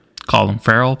Riddler. Colin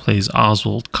Farrell plays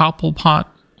Oswald Cobblepot,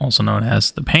 also known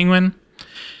as the Penguin.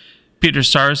 Peter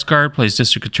Sarsgaard plays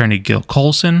District Attorney Gil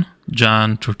Colson.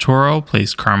 John Turturro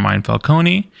plays Carmine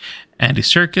Falcone. Andy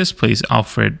Serkis plays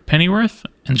Alfred Pennyworth.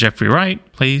 And Jeffrey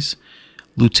Wright plays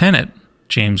Lieutenant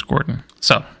James Gordon.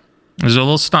 So, there's a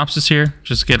little synopsis here.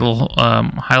 Just get a little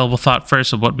high-level thought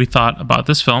first of what we thought about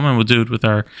this film, and we'll do it with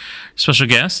our special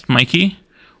guest, Mikey.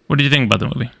 What did you think about the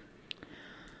movie?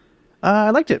 I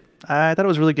liked it. I thought it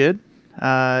was really good.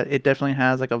 It definitely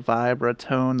has like a vibe or a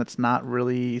tone that's not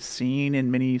really seen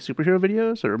in many superhero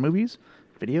videos or movies.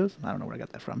 Videos? I don't know where I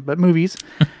got that from, but movies.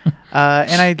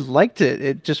 And I liked it.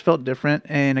 It just felt different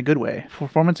in a good way.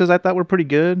 Performances I thought were pretty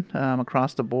good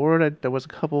across the board. There was a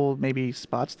couple maybe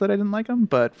spots that I didn't like them,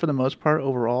 but for the most part,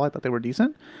 overall, I thought they were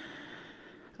decent.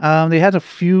 They had a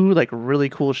few like really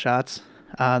cool shots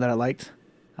that I liked,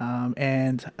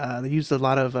 and they used a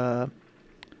lot of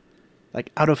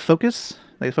like out of focus.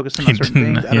 They focused on certain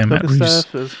things, out of focus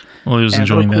stuff. He was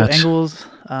enjoying cool that. Angles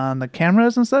on the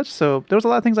cameras and such. So there was a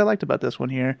lot of things I liked about this one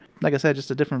here. Like I said,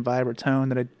 just a different vibe or tone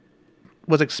that I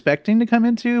was expecting to come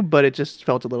into, but it just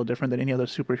felt a little different than any other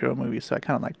superhero movie. So I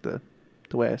kind of liked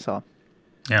the way I saw,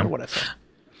 or what I saw.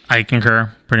 I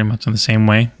concur pretty much in the same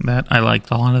way that I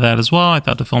liked a lot of that as well. I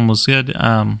thought the film was good.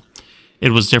 It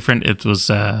was different. It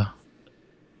was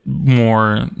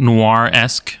more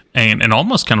noir-esque and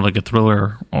almost kind of like a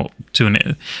thriller to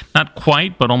an, not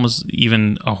quite, but almost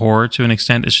even a horror to an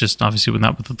extent. It's just obviously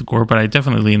not with the gore, but I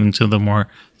definitely lean into the more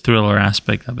thriller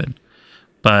aspect of it.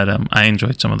 But I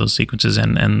enjoyed some of those sequences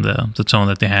and the tone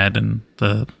that they had and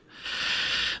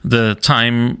the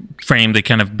time frame they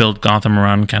kind of built Gotham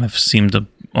around kind of seemed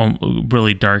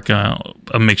really dark, a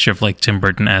mixture of like Tim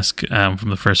Burton-esque from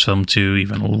the first film to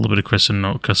even a little bit of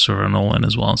Christopher Nolan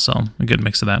as well. So a good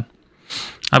mix of that.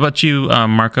 How about you,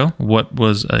 Marco? What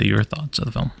was your thoughts of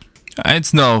the film?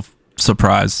 It's no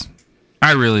surprise.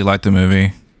 I really liked the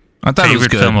movie. I thought it was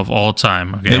good. Favorite film of all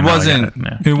time. Okay,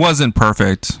 it wasn't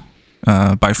perfect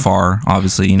by far.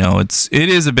 Obviously, it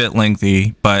is a bit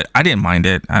lengthy, but I didn't mind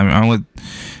it.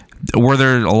 Were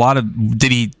there a lot of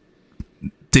did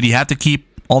he have to keep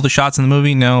all the shots in the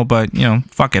movie? No, but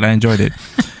fuck it, I enjoyed it.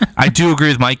 I do agree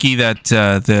with Mikey that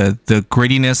the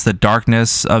grittiness, the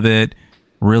darkness of it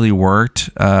really worked.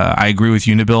 I agree with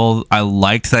Unibill. I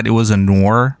liked that it was a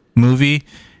noir movie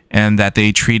and that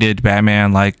they treated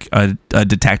Batman like a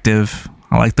detective.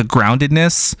 I like the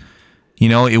groundedness.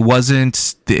 It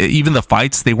wasn't even the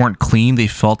fights. They weren't clean. They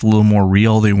felt a little more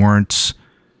real. They weren't,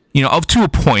 up to a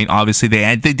point. Obviously,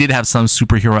 they did have some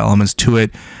superhero elements to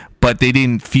it, but they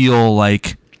didn't feel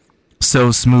like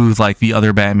so smooth like the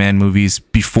other Batman movies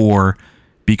before,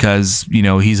 because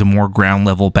he's a more ground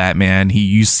level Batman.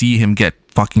 You see him get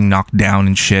fucking knocked down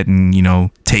and shit,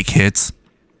 and take hits.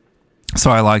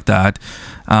 So I like that.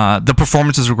 The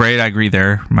performances were great. I agree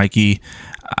there, Mikey.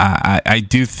 I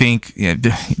do think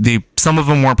some of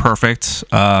them weren't perfect,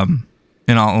 and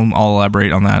I'll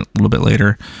elaborate on that a little bit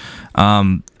later.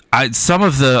 Some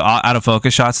of the out of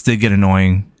focus shots did get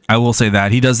annoying. I will say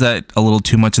that he does that a little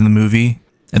too much in the movie.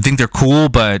 I think they're cool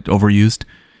but overused.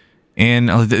 And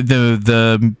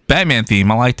the Batman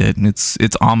theme, I liked it.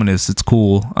 It's ominous. It's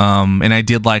cool. And I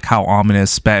did like how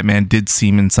ominous Batman did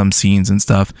seem in some scenes and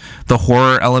stuff. The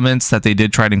horror elements that they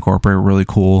did try to incorporate were really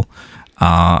cool.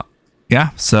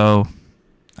 Yeah, so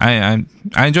I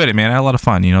enjoyed it, man. I had a lot of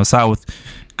fun. You know, saw it with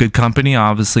good company.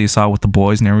 Obviously, saw it with the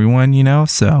boys and everyone. You know,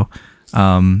 so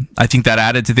I think that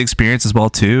added to the experience as well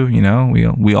too. You know,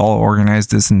 we all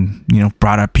organized this and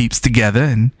brought our peeps together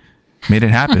and made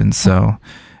it happen. So.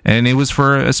 And it was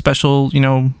for a special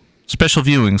viewing.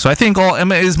 So I think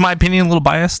is my opinion a little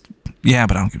biased? Yeah,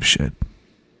 but I don't give a shit.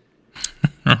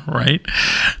 Right.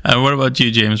 What about you,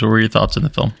 James? What were your thoughts on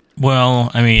the film? Well,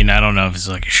 I mean, I don't know if it's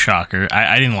like a shocker.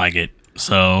 I didn't like it.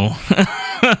 So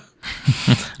I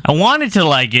wanted to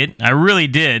like it. I really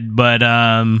did. But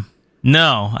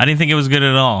no, I didn't think it was good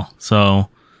at all. So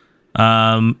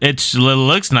it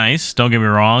looks nice, don't get me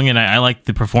wrong, and I like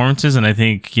the performances, and I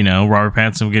think Robert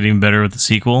Pattinson will get even better with the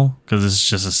sequel because it's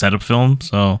just a setup film.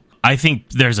 So I think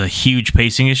there's a huge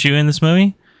pacing issue in this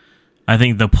movie. I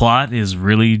think the plot is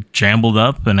really jumbled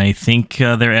up, and I think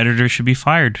their editor should be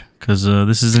fired because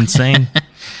this is insane.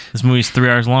 This movie's 3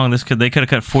 hours long. They could have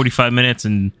cut 45 minutes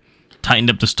and tightened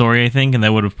up the story, I think, and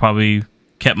that would have probably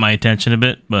kept my attention a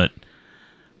bit, but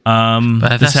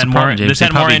this had more endings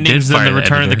than the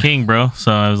Return of the King, bro.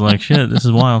 So I was like, shit, this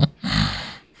is wild.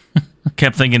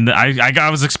 Kept thinking that I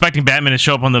was expecting Batman to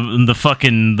show up on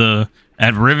the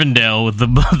at Rivendell with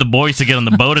the boys to get on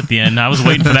the boat at the end. I was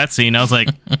waiting for that scene. I was like,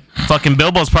 fucking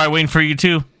Bilbo's probably waiting for you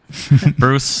too,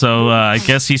 Bruce. So I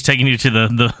guess he's taking you to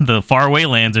the faraway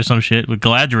lands or some shit with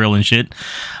Galadriel and shit.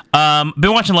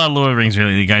 Been watching a lot of Lord of the Rings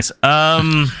lately, guys.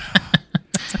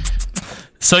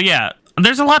 So yeah,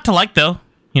 there's a lot to like though.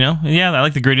 Yeah, I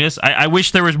like the grittiness. I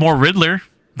wish there was more Riddler.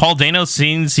 Paul Dano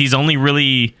scenes, he's only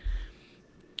really...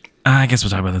 I guess we'll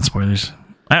talk about that in spoilers.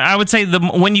 I would say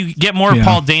when you get more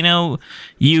Paul Dano,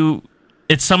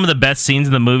 it's some of the best scenes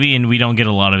in the movie, and we don't get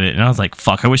a lot of it. And I was like,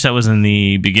 fuck, I wish that was in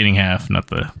the beginning half, not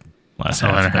the last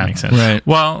half, if that makes sense. Right.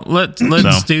 Well,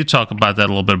 let's do talk about that a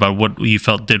little bit, about what you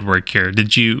felt did work here.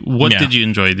 Did you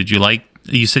enjoy? Did you like...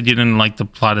 You said you didn't like the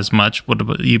plot as much,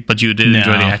 but you did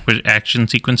enjoy the action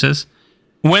sequences?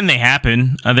 When they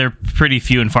happen, they're pretty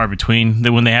few and far between.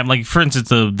 When they have, like, for instance,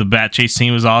 the bat chase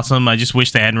scene was awesome. I just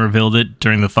wish they hadn't revealed it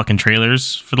during the fucking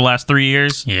trailers for the last 3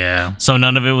 years. Yeah. So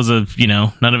none of it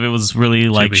was really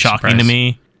like shocking to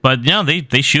me. But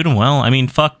they shoot him well. I mean,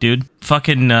 fuck, dude.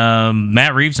 Fucking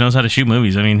Matt Reeves knows how to shoot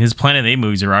movies. I mean, his Planet A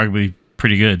movies are arguably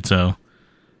pretty good. So,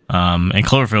 and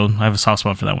Cloverfield, I have a soft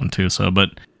spot for that one too. So,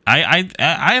 but.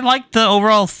 I like the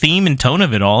overall theme and tone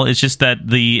of it all. It's just that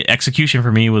the execution for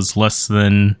me was less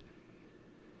than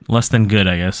good,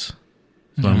 I guess.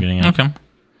 That's what I'm getting at. Okay.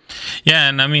 Yeah,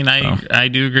 and I mean, I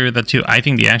do agree with that too. I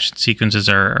think the action sequences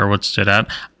are what stood out.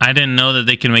 I didn't know that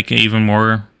they could make an even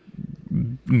more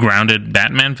grounded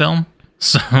Batman film.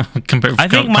 So I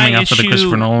think my issue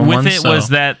with it was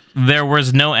that there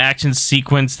was no action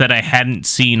sequence that I hadn't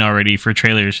seen already for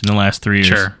trailers in the last 3 years.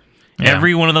 Sure. Yeah.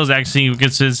 Every one of those action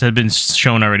sequences had been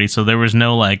shown already, so there was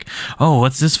no like, oh,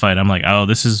 what's this fight? I'm like, oh,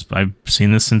 I've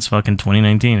seen this since fucking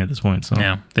 2019 at this point. So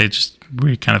yeah, they just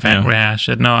kind of rehash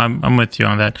it. No, I'm with you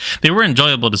on that. They were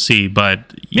enjoyable to see,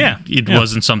 but it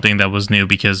wasn't something that was new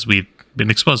because we've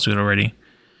been exposed to it already.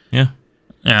 Yeah.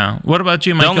 Yeah. What about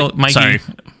you, Michael? Mikey? Sorry.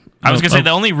 I was going to say the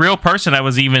only real person I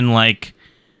was even like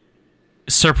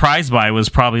surprised by was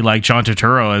probably like John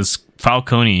Turturro as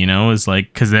Falcone, is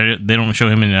like, because they don't show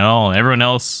him in it at all. Everyone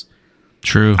else,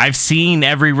 true. I've seen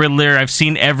every Riddler, I've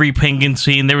seen every Penguin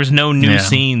scene. There was no new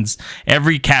scenes.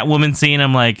 Every Catwoman scene,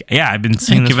 I'm like, I've been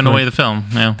seeing this giving away the film.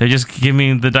 Yeah, they just give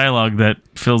me the dialogue that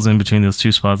fills in between those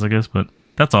two spots, I guess. But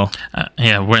that's all.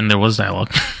 When there was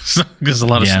dialogue, there's a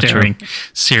lot of staring,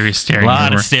 serious staring, a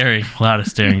lot of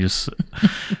staring, just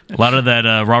a lot of that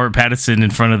Robert Pattinson in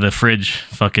front of the fridge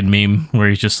fucking meme where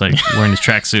he's just like wearing his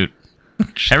tracksuit.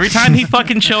 Every time he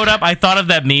fucking showed up, I thought of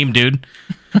that meme, dude.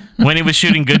 When he was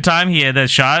shooting Good Time, he had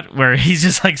that shot where he's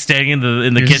just like standing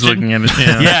in the kitchen. Looking at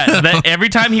it, every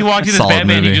time he walked in as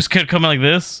Batman, he just kept coming like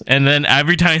this. And then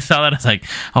every time I saw that, I was like,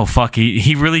 oh, fuck,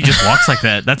 he really just walks like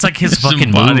that. That's like his fucking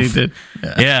move.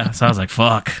 Yeah, so I was like,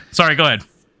 fuck. Sorry, go ahead.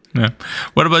 Yeah.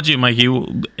 What about you, Mikey?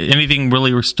 Anything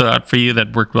really stood out for you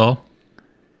that worked well?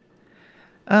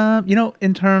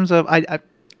 In terms of,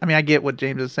 I mean, I get what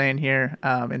James is saying here.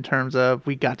 In terms of,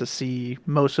 we got to see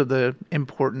most of the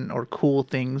important or cool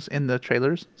things in the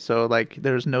trailers, so like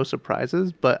there's no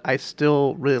surprises. But I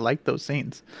still really like those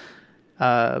scenes.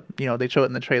 They show it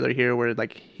in the trailer here, where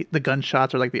like the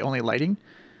gunshots are like the only lighting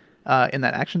in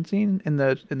that action scene in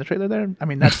the trailer there. I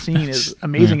mean, that scene is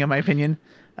amazing in my opinion.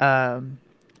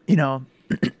 you know,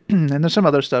 and there's some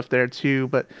other stuff there too,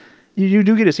 but you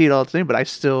do get to see it all the time. But I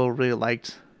still really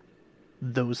liked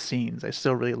those scenes. I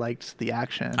still really liked the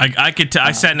action.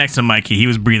 I sat next to Mikey. He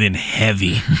was breathing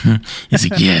heavy. He's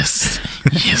like, yes,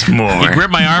 more. He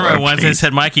gripped my arm once and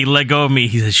said, "Mikey, let go of me."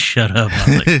 He said, "Shut up." I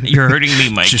was like, "You're hurting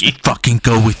me, Mikey. Just fucking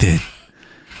go with it."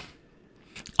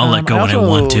 I'll let go when I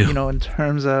want to. You know, in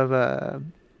terms of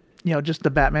you know, just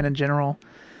the Batman in general,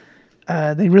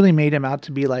 they really made him out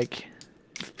to be like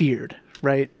feared,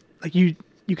 right? Like you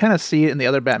kind of see it in the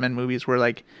other Batman movies where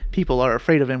like people are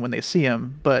afraid of him when they see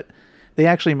him, but they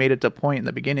actually made it to a point in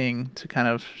the beginning to kind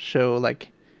of show like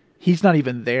he's not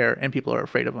even there and people are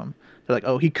afraid of him. They're like,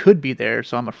 oh, he could be there,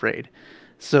 so I'm afraid.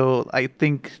 So I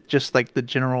think just like the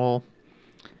general,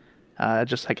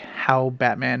 just like how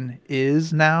Batman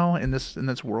is now in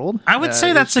this world. I would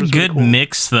say that's a good really cool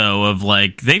mix, though, of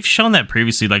like they've shown that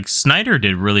previously. Like Snyder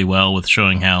did really well with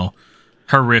showing how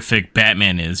horrific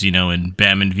Batman is, you know, in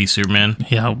Batman v Superman.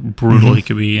 Yeah, how brutal he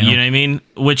could be. You know what I mean?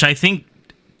 Which I think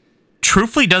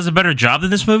truthfully does a better job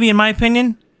than this movie, in my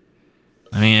opinion.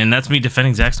 I mean, and that's me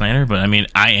defending Zack Snyder, but I mean,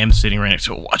 I am sitting right next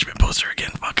to a Watchmen poster again.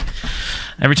 Fuck.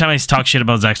 Every time I talk shit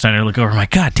about Zack Snyder, I look over, I'm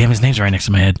like, God damn, his name's right next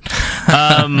to my head.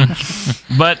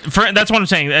 But that's what I'm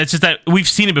saying. It's just that we've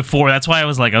seen it before. That's why I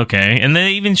was like, okay. And they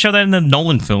even show that in the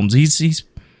Nolan films. He's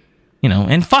you know,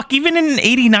 and fuck, even in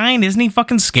 89, isn't he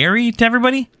fucking scary to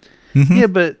everybody? Mm-hmm. Yeah,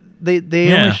 but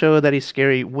they only show that he's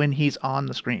scary when he's on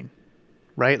the screen.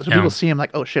 Right? So people see him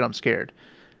like, oh shit, I'm scared.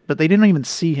 But they didn't even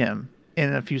see him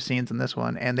in a few scenes in this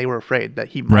one, and they were afraid that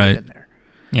he might have been there.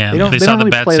 Yeah, they saw the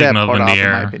bat signal in the air.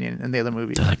 In my opinion, in the other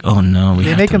movies, they're like, oh no,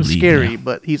 they make him scary,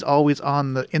 but he's always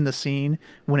in the scene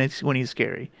when he's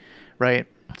scary, right?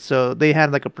 So they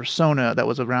had like a persona that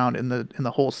was around in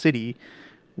the whole city,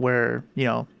 where you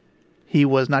know he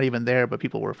was not even there, but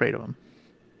people were afraid of him.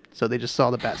 So they just saw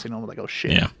the bat signal and were like, oh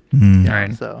shit, yeah. All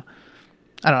right. So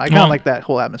I don't know. I kind of like that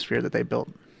whole atmosphere that they built.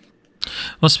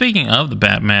 Well, speaking of the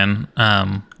Batman,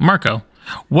 Marco,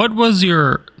 what was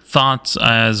your thoughts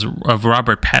of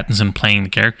Robert Pattinson playing the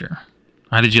character?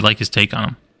 How did you like his take on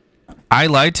him? I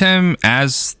liked him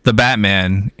as the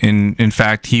Batman. In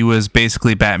fact, he was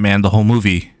basically Batman the whole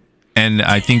movie, and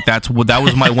I think that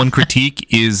was my one critique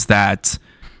is that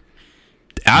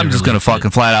I'm just gonna fucking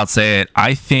flat out say it.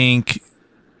 I think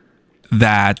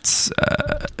that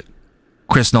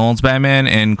Chris Nolan's Batman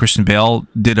and Christian Bale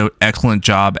did an excellent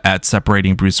job at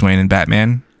separating Bruce Wayne and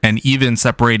Batman, and even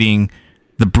separating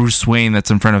the Bruce Wayne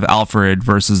that's in front of Alfred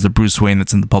versus the Bruce Wayne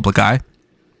that's in the public eye.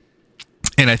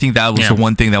 And I think that was the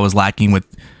one thing that was lacking with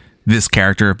this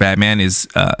character of Batman is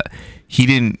he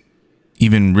didn't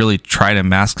even really try to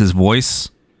mask his voice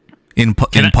in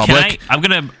public. I'm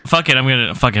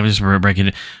just breaking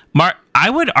it. I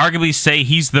would arguably say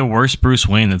he's the worst Bruce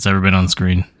Wayne that's ever been on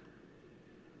screen.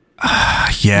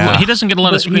 Yeah, well, he doesn't get a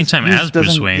lot of screen time as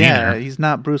Bruce Wayne either. He's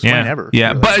not Bruce Wayne ever.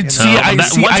 Yeah, really. but once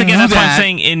again, that's why I'm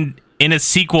saying in a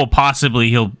sequel possibly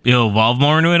he'll evolve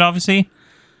more into it, obviously.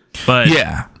 But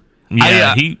I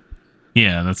read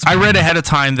ahead of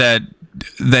time that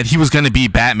he was going to be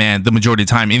Batman the majority of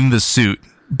the time in the suit,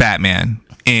 Batman,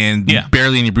 and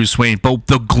barely any Bruce Wayne. But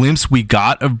the glimpse we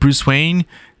got of Bruce Wayne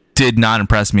did not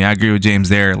impress me. I agree with James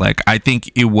there. Like, I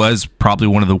think it was probably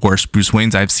one of the worst Bruce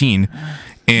Waynes I've seen.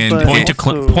 And point to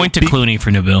Clooney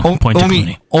for Nabil.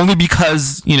 Only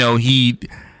because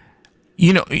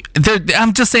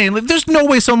I'm just saying, like, there's no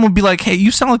way someone would be like, "Hey,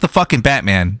 you sound like the fucking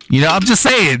Batman." I'm just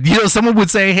saying. Someone would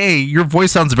say, "Hey, your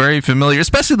voice sounds very familiar,"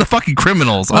 especially the fucking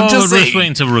criminals. I'm just saying. Bruce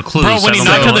Wayne's a recluse. Bro, when he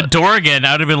knocked on the door again,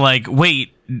 I would have been like,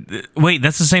 "Wait,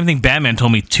 that's the same thing Batman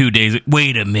told me 2 days ago.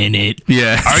 Wait a minute.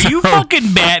 Yeah, are you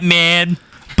fucking Batman?"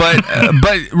 But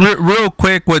real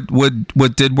quick,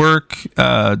 what did work?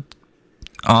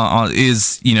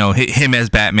 Is him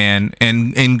as Batman,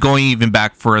 and going even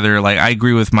back further, like I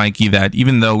agree with Mikey that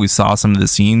even though we saw some of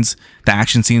the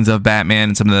action scenes of Batman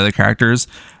and some of the other characters,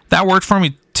 that worked for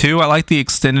me too. I like the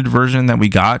extended version that we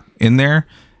got in there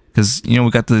because we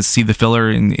got to see the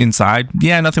filler inside.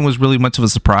 Yeah, nothing was really much of a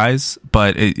surprise,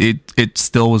 but it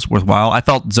still was worthwhile. I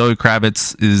felt Zoe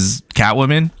Kravitz's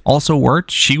Catwoman also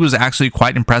worked. She was actually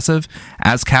quite impressive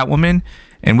as Catwoman,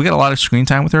 and we got a lot of screen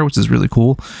time with her, which is really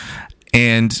cool.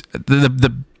 And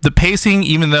the pacing,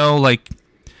 even though like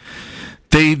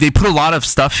they put a lot of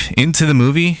stuff into the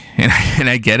movie, and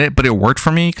I get it, but it worked for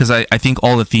me because I think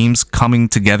all the themes coming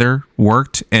together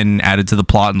worked and added to the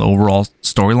plot and the overall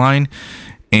storyline.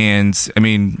 And I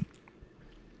mean,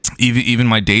 even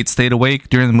my date stayed awake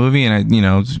during the movie, and I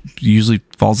usually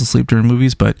falls asleep during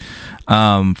movies, but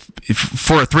if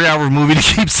for a 3-hour movie to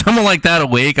keep someone like that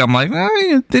awake, I'm like,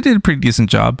 they did a pretty decent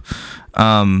job.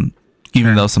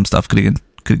 Even though some stuff could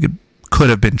could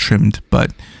have been trimmed,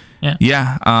 but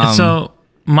yeah. So,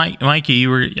 Mikey, I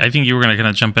think you were going to kind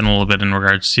of jump in a little bit in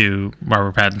regards to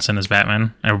Robert Pattinson as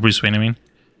Batman, or Bruce Wayne, I mean.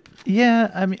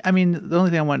 Yeah, I mean, the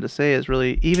only thing I wanted to say is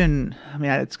really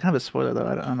it's kind of a spoiler though.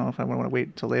 I don't know if I want to wait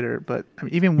until later, but I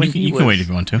mean, even when he was wait if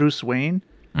you want to. Bruce Wayne,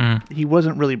 he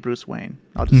wasn't really Bruce Wayne.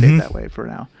 I'll just say it that way for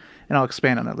now, and I'll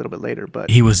expand on that a little bit later.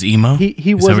 But he was emo.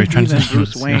 He wasn't even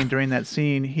Bruce Wayne during that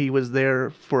scene. He was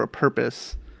there for a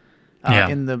purpose.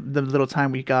 In the little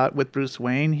time we got with Bruce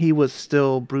Wayne, he was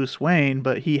still Bruce Wayne,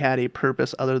 but he had a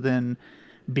purpose other than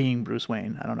being Bruce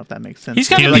Wayne. I don't know if that makes sense. He's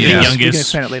got to be the youngest. We can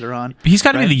expand it later on. He's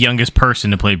got to be the youngest person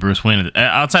to play Bruce Wayne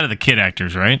outside of the kid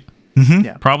actors, right? Mm-hmm.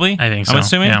 Yeah, probably. I think so. I'm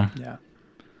assuming. Yeah.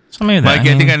 Something like that. Mike,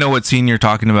 I think I know what scene you're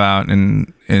talking about,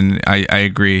 and I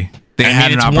agree. They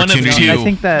had an opportunity. I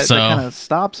think that kind of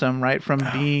stops him, right, from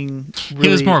being. Really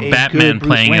he was more Batman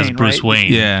playing as Bruce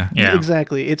Wayne. Yeah,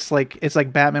 exactly. It's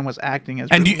like Batman was acting as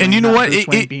and Bruce you, Wayne, and you know what? Bruce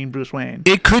Wayne being Bruce Wayne.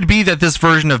 It could be that this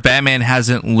version of Batman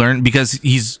hasn't learned, because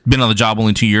he's been on the job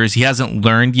only 2 years. He hasn't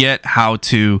learned yet how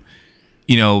to,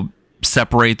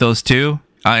 separate those two.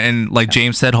 And like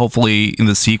James said, hopefully in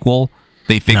the sequel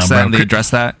they fix that and they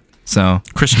address that. So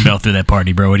Christian Bale threw that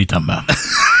party, bro. What are you talking about?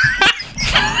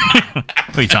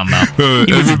 What are you talking about?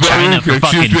 He was in China for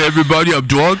fucking... everybody, I'm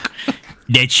drunk.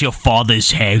 That's your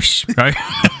father's house, right?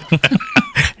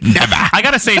 Never. I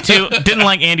gotta say too, didn't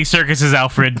like Andy Serkis's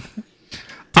Alfred.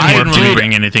 Didn't really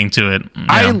bring anything to it.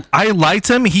 Yeah. I liked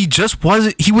him. He just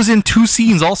wasn't. He was in 2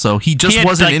 scenes. Also, he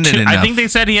wasn't in it enough. I think they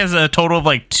said he has a total of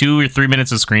like 2 or 3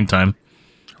 minutes of screen time.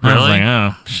 Really? I was like,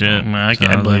 oh shit. I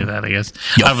can't believe that. I guess.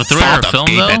 I have a thriller film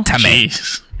though.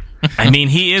 Jeez. I mean,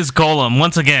 he is Gollum.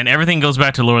 Once again, everything goes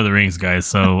back to Lord of the Rings, guys.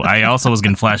 So I also was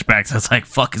getting flashbacks. I was like,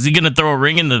 fuck, is he going to throw a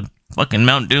ring in the fucking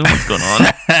Mount Doom? What's going on?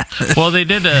 Well, they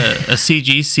did a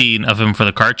CG scene of him for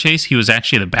the car chase. He was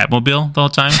actually the Batmobile the whole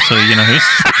time. So,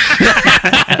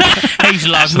 he's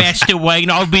like, Master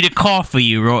Wayne, I'll be the car for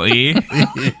you right here.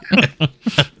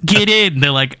 Get in.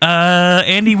 They're like,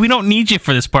 Andy, we don't need you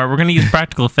for this part. We're going to use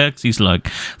practical effects. He's like,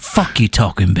 fuck you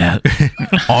talking about?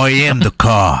 I am the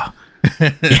car.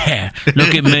 Yeah,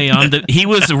 look at me. He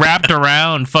was wrapped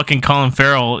around fucking Colin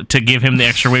Farrell to give him the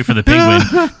extra weight for the penguin.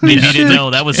 If you didn't know,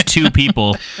 that was 2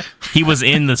 people. He was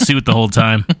in the suit the whole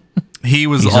time. He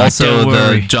was also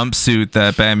the jumpsuit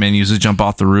that Batman used to jump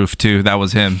off the roof too. That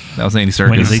was him. That was Andy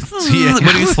Serkis.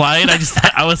 When he's flying,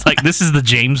 I was like, this is the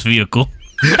James vehicle.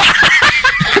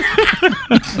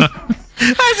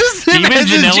 Even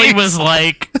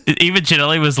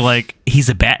Janelli was like, he's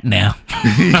a bat now.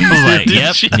 I was like,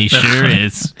 yep, and he sure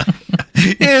is.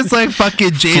 Yeah, it's like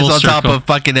fucking James on top of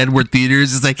fucking Edward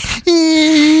Theaters. It's like,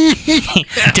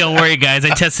 don't worry, guys.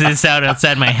 I tested this out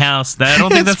outside my house. I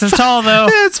don't think that's as tall, though.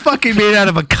 It's fucking made out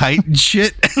of a kite and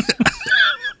shit.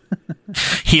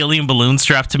 Helium balloon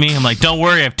strapped to me. I'm like, don't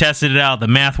worry. I've tested it out. The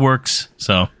math works.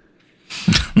 So.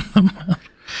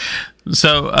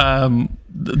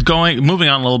 Moving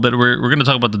on a little bit, we're going to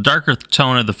talk about the darker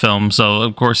tone of the film. So,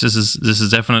 of course, this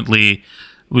is definitely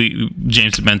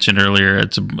James had mentioned earlier.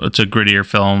 It's a grittier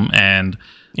film, and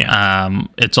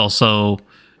it's also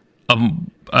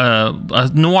a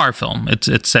noir film.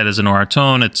 It's set as a noir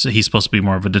tone. He's supposed to be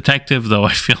more of a detective, though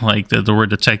I feel like the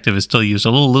word detective is still used a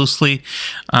little loosely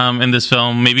in this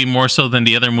film, maybe more so than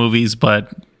the other movies,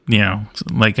 but.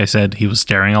 Like I said, he was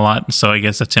staring a lot, so I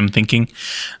guess that's him thinking.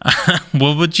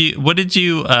 What did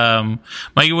you,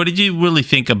 Mikey? What did you really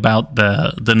think about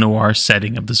the noir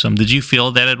setting of this film? Did you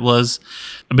feel that it was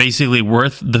basically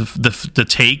worth the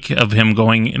take of him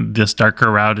going this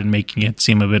darker route and making it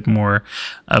seem a bit more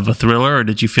of a thriller, or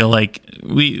did you feel like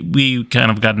we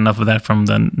kind of got enough of that from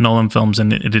the Nolan films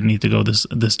and it didn't need to go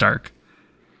this dark?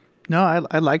 No,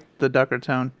 I liked the darker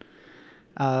tone.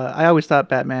 I always thought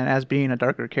Batman as being a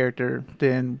darker character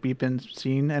than we've been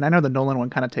seeing, and I know the Nolan one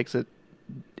kind of takes it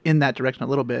in that direction a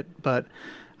little bit, but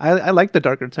I like the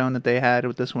darker tone that they had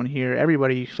with this one here.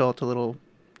 Everybody felt a little,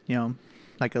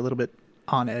 like a little bit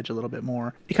on edge, a little bit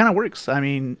more. It kind of works. I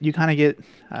mean, you kind of get,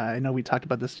 I know we talked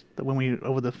about this when we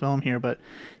over the film here, but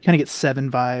you kind of get Seven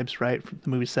vibes, right, from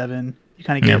the movie Seven. You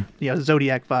kind of get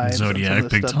Zodiac vibes. Zodiac,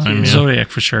 big time. Yeah. Zodiac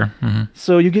for sure. Mm-hmm.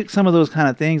 So you get some of those kind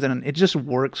of things, and it just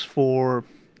works for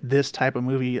this type of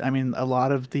movie. I mean, a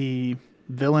lot of the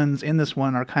villains in this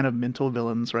one are kind of mental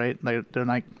villains, right? They're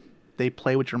like, they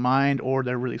play with your mind, or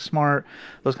they're really smart,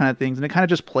 those kind of things. And it kind of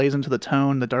just plays into the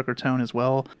tone, the darker tone as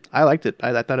well. I liked it.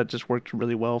 I thought it just worked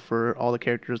really well for all the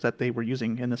characters that they were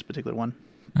using in this particular one.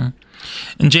 Mm.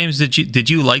 And James, did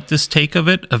you like this take of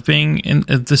it, of being in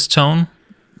this tone?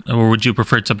 Or would you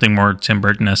prefer something more Tim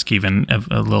Burton-esque, even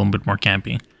a little bit more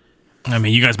campy? I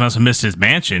mean, you guys must have missed his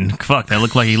mansion. Fuck, that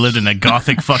looked like he lived in a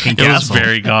gothic fucking It castle. was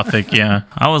very gothic, yeah.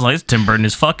 I was like, Tim Burton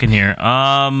is fucking here.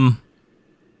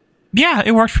 Yeah,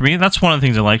 it worked for me. That's one of the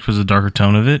things I liked was the darker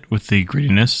tone of it with the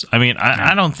grittiness. I mean,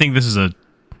 I don't think this is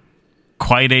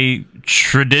quite a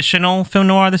traditional film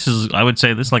noir. This is, I would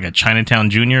say, this is like a Chinatown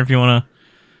Junior, if you want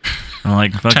to,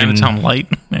 like fucking Chinatown Light.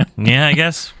 Yeah, I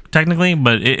guess technically,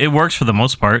 but it works for the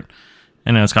most part.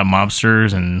 And it's got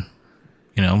mobsters and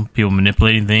people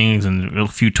manipulating things and a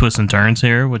few twists and turns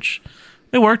here, which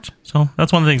it worked. So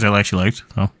that's one of the things I actually liked.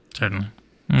 So certainly.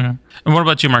 Yeah. And what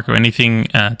about you, Marco? Anything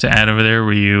to add over there?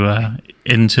 Were you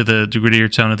into the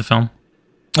grittier tone of the film?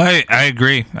 I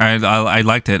agree. I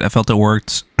liked it. I felt it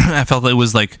worked. I felt it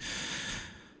was like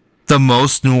the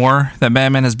most noir that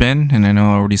Batman has been, and I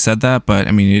know I already said that, but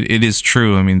I mean it is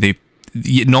true. I mean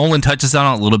Nolan touches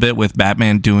on it a little bit with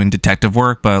Batman doing detective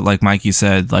work, but like Mikey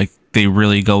said, like they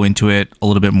really go into it a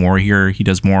little bit more here. He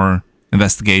does more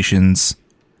investigations,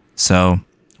 so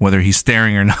whether he's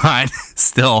staring or not,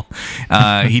 still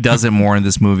he does it more in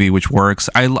this movie, which works.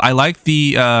 I like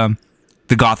the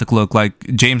gothic look.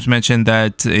 Like James mentioned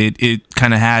that it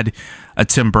kind of had a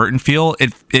Tim Burton feel.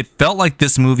 It felt like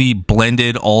this movie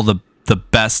blended all the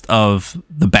best of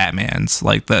the Batmans,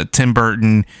 like the Tim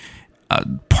Burton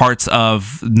parts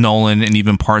of Nolan and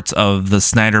even parts of the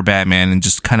Snyder Batman, and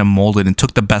just kind of molded and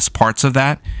took the best parts of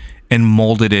that and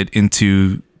molded it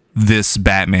into this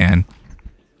Batman.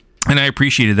 And I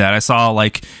appreciated that. I saw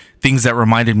like things that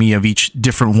reminded me of each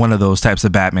different one of those types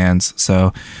of Batmans.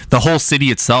 So the whole city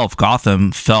itself,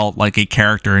 Gotham, felt like a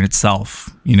character in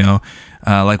itself,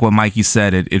 like what Mikey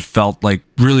said, it felt like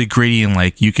really gritty and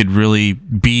like you could really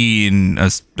be in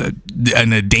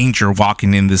a danger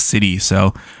walking in this city.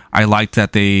 So I liked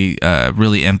that they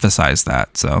really emphasized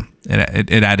that. So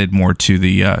it added more to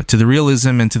the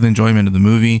realism and to the enjoyment of the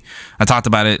movie. I talked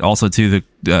about it also to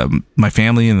my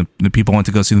family and the people I went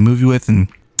to go see the movie with, and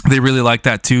they really liked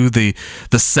that too. The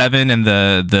Seven and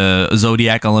the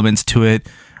Zodiac elements to it,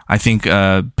 I think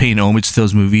paying homage to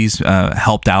those movies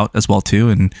helped out as well too,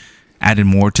 and added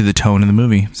more to the tone of the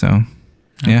movie. So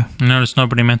yeah. Notice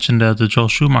nobody mentioned the Joel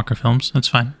Schumacher films. That's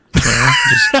fine.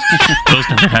 Those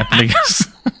never happened, I guess.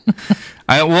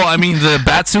 I mean, the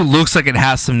Batsuit looks like it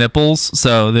has some nipples,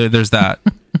 so there's that.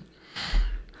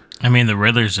 I mean, the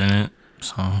Riddler's in it,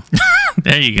 so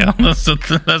there you go. That's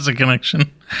a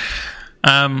connection.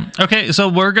 Okay, so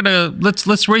we're gonna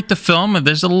let's rate the film.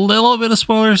 There's a little bit of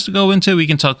spoilers to go into. We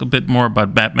can talk a bit more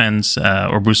about Batman's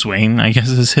or Bruce Wayne, I guess,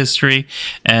 his history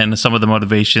and some of the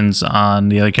motivations on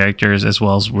the other characters, as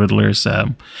well as Riddler's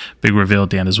big reveal at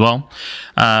the end as well.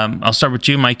 I'll start with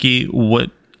you, Mikey.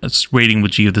 What rating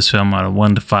would you give this film out of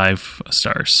 1 to 5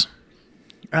 stars?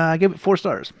 I give it 4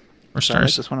 stars. 4 stars. I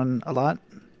like this one a lot.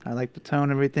 I like the tone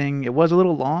and everything. It was a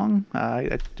little long.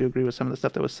 I do agree with some of the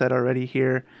stuff that was said already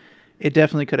here. It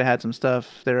definitely could have had some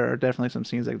stuff. There are definitely some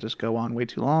scenes that just go on way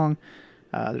too long.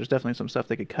 There's definitely some stuff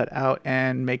they could cut out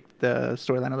and make the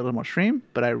storyline a little more stream.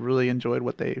 But I really enjoyed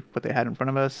what they had in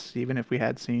front of us, even if we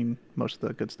had seen most of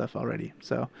the good stuff already.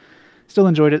 So, still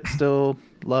enjoyed it. Still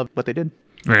loved what they did.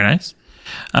 Very nice.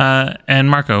 And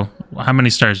Marco, how many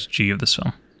stars did you give this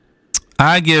film?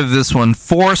 I give this one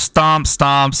 4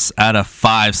 stomps out of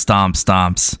 5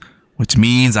 stomps, which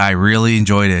means I really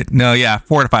enjoyed it. No, yeah,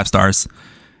 4 to 5 stars.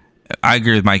 I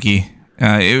agree with Mikey.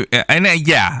 My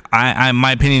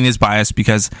opinion is biased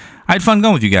because I had fun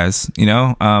going with you guys.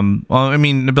 Well, I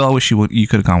mean, Nabil, I wish you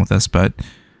could have gone with us, but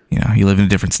you live in a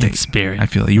different state. In spirit. I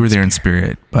feel like you were there in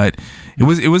spirit, but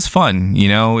it was fun.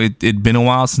 It'd been a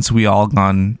while since we all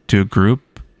gone to a group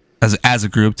as a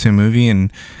group to a movie,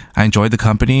 and I enjoyed the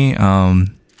company. It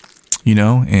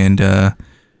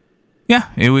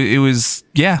was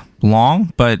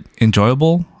long but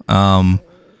enjoyable.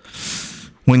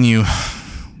 When you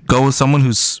go with someone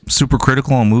who's super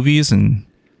critical on movies and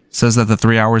says that the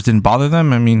 3 hours didn't bother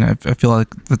them, I mean, I feel like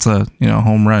that's a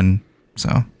home run.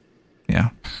 So, yeah.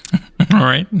 All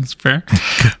right, that's fair.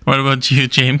 What about you,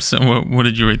 James? What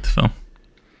did you rate the film?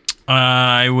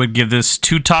 I would give this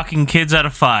 2 talking kids out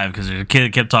of 5 because there's a kid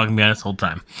that kept talking about it this whole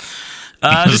time.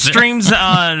 This streams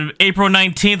on April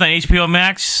 19th on HBO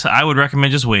Max. I would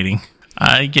recommend just waiting.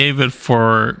 I gave it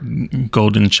 4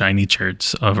 golden shiny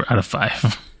shirts out of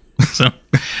 5. So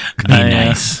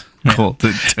nice.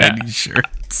 Golden shiny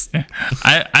shirts.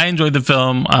 I enjoyed the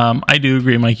film. I do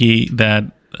agree, Mikey, that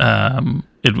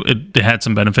it had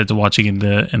some benefit to watching in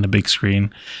the big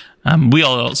screen. We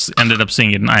all ended up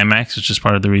seeing it in IMAX, which is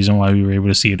part of the reason why we were able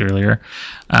to see it earlier.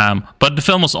 But the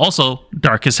film was also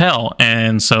dark as hell,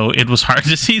 and so it was hard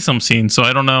to see some scenes. So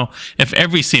I don't know if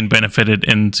every scene benefited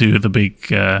into the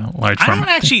big, large I don't format.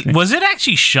 actually. Was it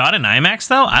actually shot in IMAX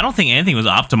though? I don't think anything was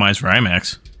optimized for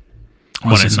IMAX.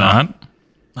 Was it not?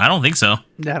 I don't think so.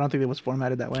 Yeah, I don't think it was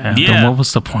formatted that way. Yeah. Yeah. Then what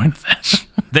was the point of that?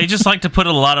 They just like to put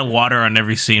a lot of water on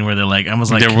every scene where they're like, I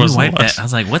was like, There can was you wipe less. that? I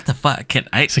was like, what the fuck? Can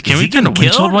we turn the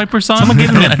windshield wipers on? Someone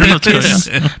give me I a don't know big too, kiss,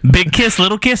 big kiss,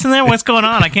 little kiss in there? What's going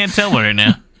on? I can't tell right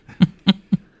now.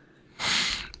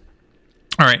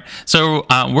 All right, so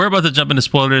we're about to jump into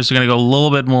spoilers. We're going to go a little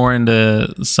bit more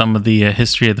into some of the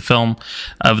history of the film,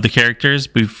 of the characters.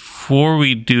 Before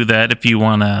we do that, if you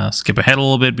want to skip ahead a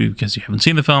little bit because you haven't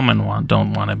seen the film and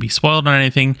don't want to be spoiled on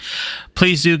anything,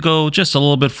 please do go just a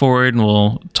little bit forward, and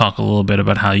we'll talk a little bit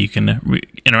about how you can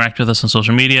interact with us on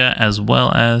social media, as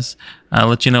well as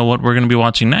let you know what we're going to be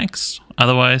watching next.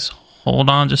 Otherwise, hold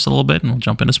on just a little bit, and we'll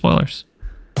jump into spoilers.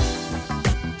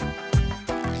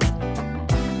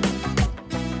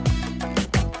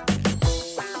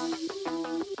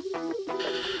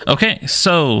 Okay,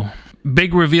 so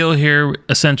big reveal here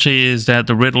essentially is that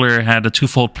the Riddler had a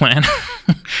twofold plan.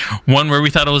 One where we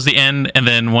thought it was the end, and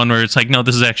then one where it's like, no,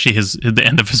 this is actually the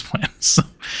end of his plan.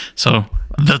 So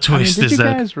the twist did is you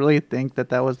that guys really think that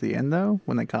was the end though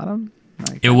when they caught him?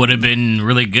 Like, It would have been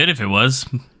really good if it was.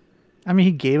 I mean,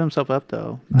 he gave himself up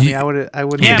though. I mean, I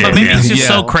would. Yeah, have but maybe it's just Yeah.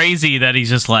 so crazy that he's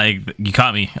just like, you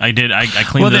caught me. I did. I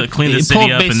cleaned Well, cleaned the he city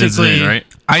pulled up, and this is it, basically- right?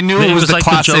 I knew It it was was the like the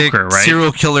classic Joker, right?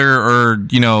 serial killer or,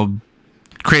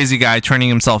 crazy guy turning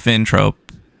himself in trope.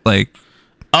 Like,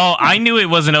 Oh, I knew it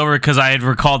wasn't over because I had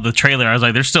recalled the trailer. I was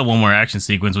like, there's still one more action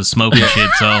sequence with smoke and shit.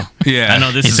 So Yeah. I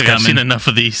know this he's is like, I've seen coming. enough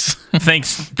of these.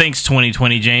 Thanks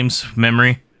 2020, James.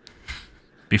 Memory.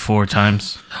 Before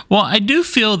times. Well, I do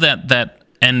feel that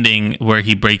ending where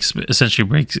he tries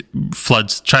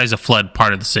to flood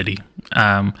part of the city,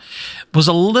 was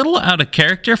a little out of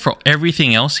character for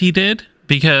everything else he did,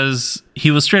 because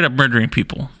he was straight up murdering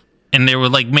people. And they were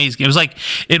like maze. It was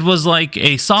like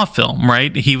a Saw film,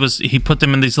 right? He put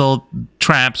them in these little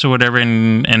traps or whatever,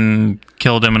 and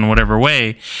killed them in whatever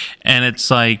way. And it's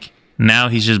like now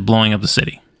he's just blowing up the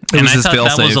city. And was I his thought that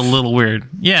was fail-safe. a little weird.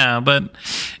 Yeah, but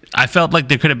I felt like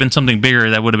there could have been something bigger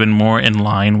that would have been more in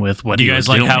line with what Do he you was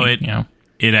guys like doing. how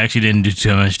it actually didn't do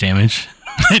too much damage?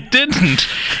 It didn't.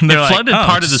 They're It like, flooded oh,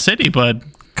 part of the city, but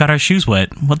Got our shoes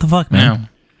wet. What the fuck, man? yeah.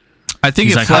 I think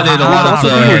He's it like, flooded a "Ha, ha, lot ha, of also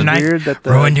ha, think ha, it's your the. Nike- weird that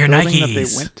the ruined your building that they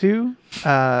Nikes. went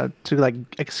to like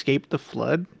escape the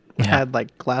flood had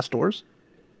like glass doors.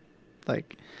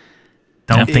 Like,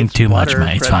 Don't think its too much, water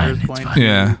man. It's pressure fine. is It's going fine. to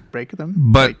Yeah. break them.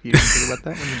 But- like, you didn't think about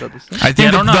that when you built this thing. I think Yeah,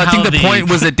 I don't know I think how the the- point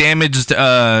was it damaged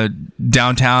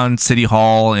downtown City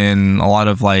Hall and a lot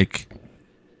of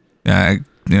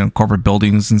corporate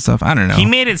buildings and stuff. I don't know. He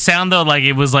made it sound though like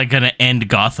it was like gonna end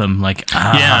Gotham. Like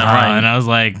right. And I was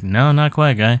like, no, not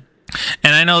quite, guy.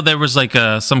 And I know there was like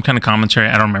some kind of commentary.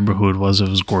 I don't remember who it was. It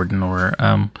was Gordon or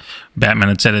Batman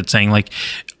had said it, saying like,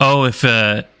 "Oh, if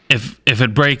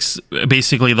it breaks,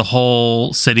 basically the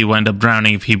whole city will end up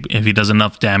drowning if he does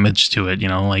enough damage to it."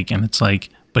 And it's like,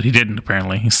 but he didn't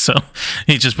apparently. So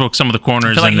he just broke some of the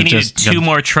corners. I feel like and he it needed just two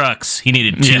more trucks. He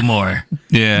needed two Yeah. more.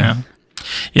 yeah.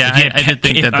 Yeah, If he had I did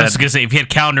think I was that. gonna say if he had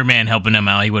Calendar Man helping him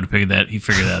out, he would have figued that. He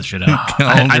figured that shit out. I thought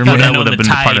Calendar that Man. would have been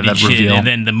part of that reveal. and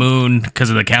then the moon because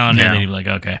of the calendar. Yeah. And then he'd be like,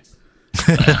 okay.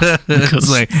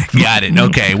 It's like, got it.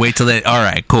 Okay, wait till that. All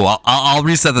right, cool. I'll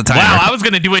reset the timer. Wow, I was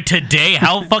gonna do it today.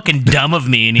 How fucking dumb of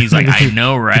me. And he's like, I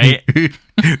know, right?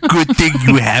 Good thing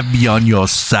you have me on your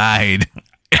side.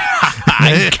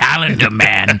 I'm Calendar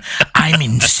Man. I'm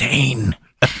insane.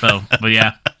 So, but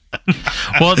yeah.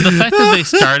 Well, the fact that they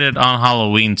started on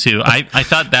Halloween too, I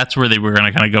thought that's where they were going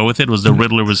to kind of go with it. Was the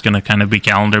Riddler was going to kind of be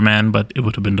Calendar Man, but it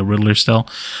would have been the Riddler still.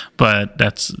 But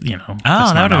that's that's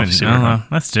not obviously where we're going.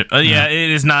 That's yeah.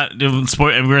 It is not.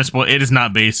 It is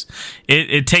not based.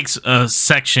 It takes a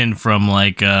section from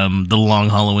like the Long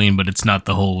Halloween, but it's not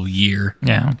the whole year.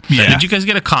 Yeah. Yeah. Did you guys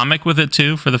get a comic with it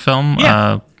too for the film?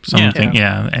 Yeah. Something.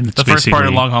 Yeah. And it's The first part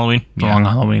of basically Long Halloween. the Long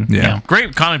Halloween. Yeah.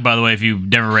 Great comic, by the way. If you've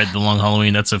never read The Long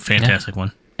Halloween, that's a fantastic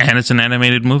one. And it's an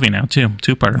animated movie now too,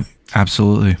 2-parter.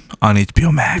 Absolutely. On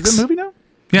HBO Max. Is it a movie now?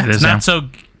 Yeah. It is It's now. not so.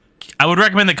 I would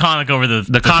recommend the comic over the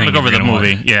comic thing over if the you're gonna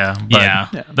movie. watch. Yeah. But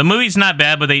Yeah. The movie's not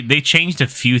bad, but they changed a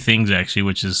few things actually,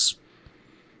 which is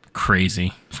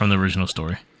crazy from the original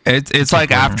story. It's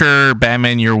like after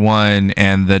Batman Year One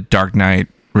and The Dark Knight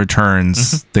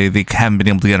Returns, they haven't been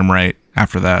able to get them right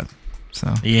after that.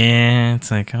 So, Yeah,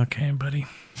 it's like okay, buddy.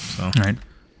 So All right.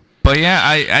 but But yeah,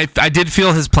 I did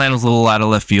feel his plan was a little out of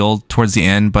left field towards the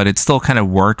end, but it still kind of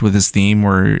worked with his theme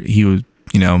where he was,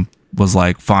 was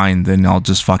like, fine, then I'll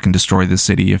just fucking destroy this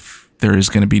city if there is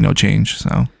going to be no change.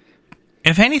 So,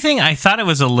 if anything, I thought it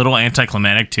was a little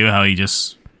anticlimactic too. How he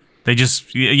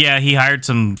hired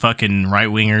some fucking right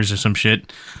wingers or some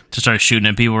shit to start shooting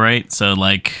at people, right? So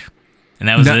like, and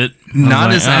that was it.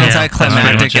 Not as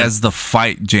anticlimactic as the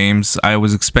fight, James. I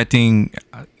was expecting,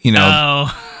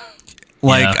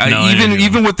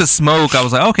 even with the smoke, I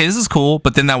was like, okay, this is cool.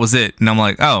 But then that was it, and I'm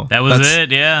like, oh, that was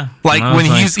it, yeah. Like when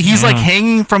he's like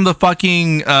hanging from the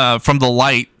fucking from the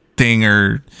light thing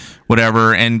or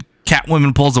whatever, and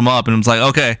Catwoman pulls him up, and I'm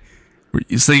like, okay,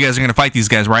 so you guys are gonna fight these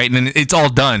guys, right? And then it's all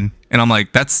done, and I'm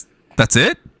like, that's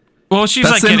it. Well, she's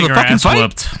like getting her ass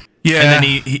whooped. Yeah, and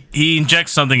then he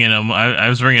injects something in him. I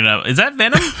was bringing it up. Is that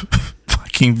Venom?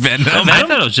 Fucking Venom. Oh, I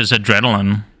thought it was just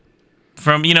adrenaline.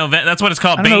 From that's what it's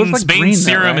called. Bane's Bane's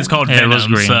serum is called Venom. It was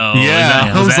green. So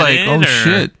I was like, oh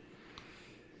shit.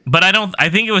 But I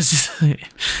think it was just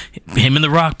him and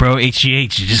The Rock, bro. HGH,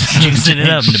 just juicing it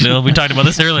up. Bill, we talked about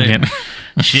this earlier.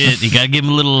 Shit, you gotta give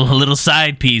him a little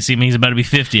side piece. I mean, he's about to be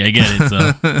 50. I get it.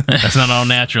 So that's not all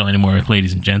natural anymore,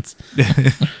 ladies and gents.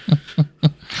 That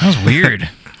was weird.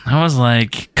 I was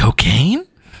like, cocaine?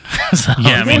 So,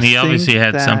 yeah, I mean, he obviously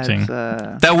had something.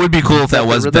 That would be cool if that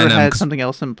was Riddler Venom. had something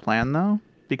else in plan though,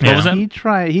 because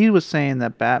he was saying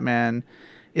that Batman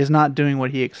is not doing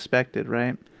what he expected,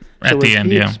 right? At the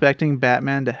end, expecting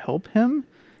Batman to help him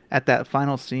at that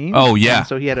final scene. Oh yeah. And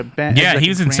so he had he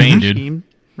was insane, dude. Scheme,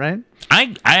 right?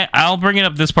 I'll bring it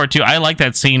up this part too. I like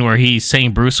that scene where he's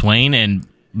saying Bruce Wayne and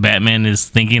Batman is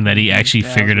thinking that he actually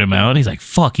figured him out. He's like,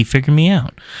 fuck, he figured me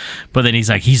out. But then he's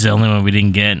like, he's the only one we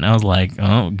didn't get. And I was like,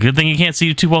 oh, good thing you can't see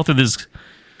you two both through this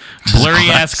blurry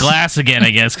ass glass again, I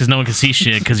guess, because no one can see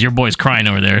shit because your boy's crying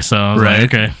over there. So I was like,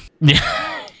 okay. Yeah.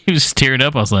 He was just tearing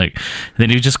up. I was like, then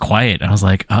he was just quiet. I was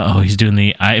like, he's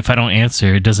doing if I don't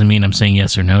answer, it doesn't mean I'm saying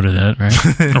yes or no to that,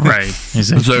 right? Right.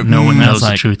 He's like, no one knows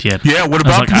the truth yet. Yeah, what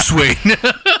about Bruce Wayne?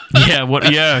 Yeah,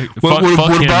 fuck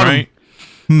him, about right?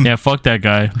 Him? Yeah, fuck that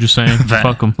guy. I'm just saying,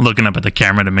 fuck him. Looking up at the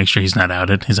camera to make sure he's not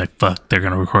outed. He's like, fuck, they're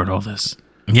going to record all this.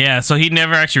 Yeah, so he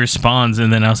never actually responds,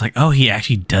 and then I was like, oh, he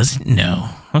actually doesn't know.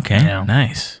 Okay,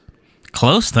 nice.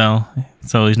 Close, though.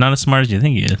 So he's not as smart as you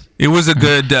think he is. It was a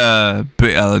good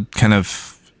kind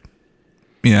of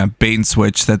bait and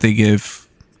switch that they give,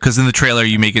 because in the trailer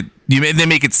they make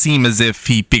it seem as if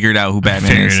he figured out who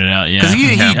Batman is. Figured it out, yeah. Because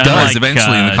he does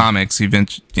eventually in the comics, and in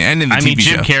the TV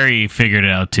show. Jim Carrey figured it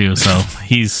out too. So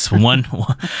he's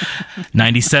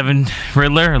 97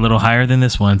 Riddler, a little higher than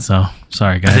this one. So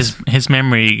sorry, guys. His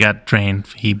memory got drained.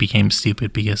 He became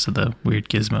stupid because of the weird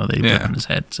gizmo they put on his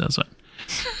head. So that's what.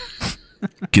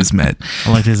 Gizmet.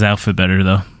 I liked his outfit better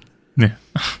though. Yeah.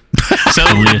 So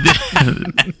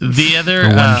the other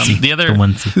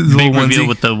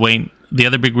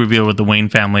big reveal with the Wayne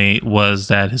family was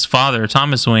that his father,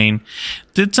 Thomas Wayne,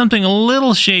 did something a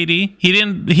little shady.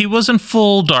 He wasn't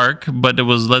full dark, but it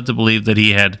was led to believe that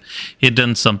he had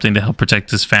done something to help protect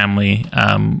his family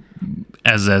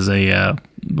as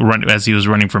he was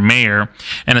running for mayor,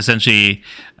 and essentially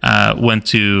went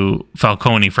to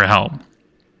Falcone for help.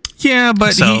 Yeah,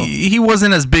 but he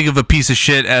wasn't as big of a piece of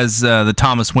shit as the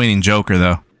Thomas Wayne Joker,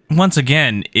 though. Once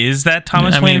again, is that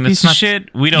Thomas Wayne a piece of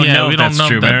shit? We don't know if that's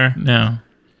true, man. No.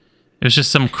 It was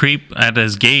just some creep at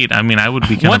his gate. I mean, I would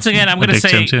be Once again, I'm going to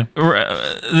say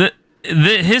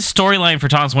his storyline for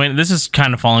Thomas Wayne, this is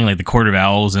kind of following like the Court of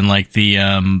Owls and like the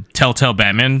Telltale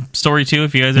Batman story, too,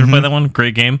 if you guys ever played that one.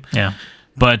 Great game. Yeah.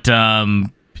 But,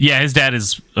 his dad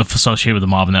is associated with the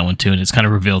mob in that one, too, and it's kind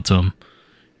of revealed to him.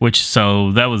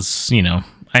 So that was,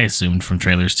 I assumed from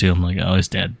trailers too. I'm like, oh, his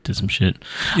dad did some shit.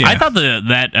 Yeah. I thought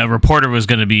that reporter was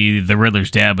going to be the Riddler's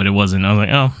dad, but it wasn't. I was like,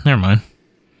 oh, never mind.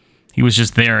 He was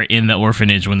just there in the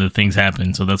orphanage when the things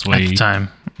happened, so that's why. At the time,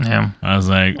 yeah. I was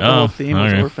like, the whole theme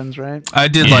was orphans, right? I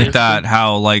did like that.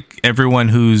 How like everyone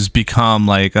who's become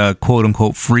like a quote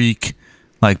unquote freak,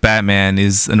 like Batman,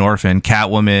 is an orphan.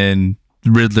 Catwoman,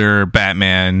 Riddler,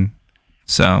 Batman.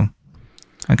 So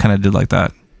I kind of did like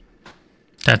that.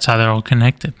 That's how they're all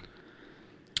connected.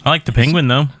 I like the Penguin,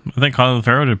 though. I think Colin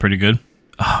Farrell did pretty good.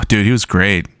 Oh, dude, he was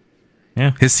great.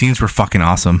 Yeah. His scenes were fucking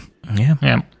awesome.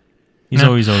 Yeah. He's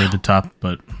always over the top,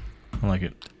 but I like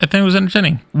it. I think it was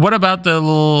entertaining. What about the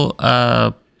little,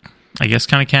 I guess,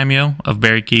 kind of cameo of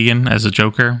Barry Keoghan as a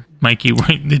Joker? Mikey,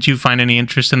 did you find any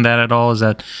interest in that at all? Is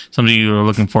that something you were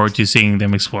looking forward to seeing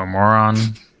them explore more on?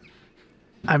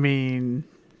 I mean,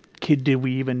 did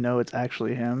we even know it's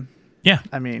actually him? Yeah.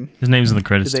 I mean, his name's in the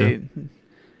credits too.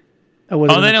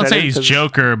 They don't say he's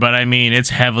Joker, but I mean, it's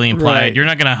heavily implied. Right. You're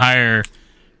not going to hire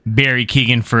Barry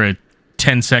Keoghan for a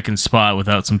 10-second spot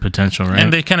without some potential, right?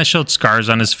 And they kind of showed scars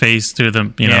on his face through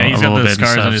the, he's got a little those bit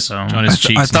scars and on his, stuff, on his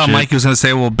cheeks. I thought Mike was going to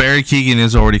say, well, Barry Keoghan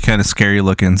is already kind of scary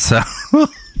looking, so.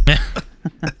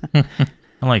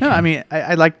 I like. No, him. I mean,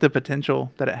 I liked the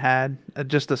potential that it had.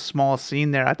 Just a small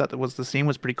scene there. I thought the scene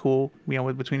was pretty cool.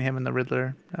 Between him and the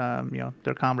Riddler,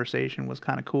 their conversation was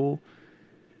kind of cool.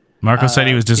 Marco said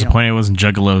he was disappointed it wasn't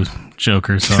Juggalo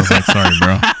Joker, so I was like, sorry,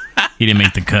 bro. He didn't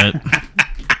make the cut.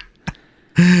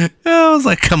 I was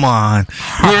like, come on.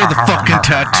 Where are the fucking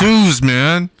tattoos,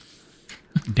 man?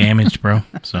 Damaged, bro.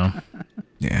 So.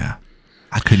 Yeah.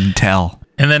 I couldn't tell.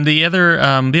 And then the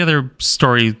other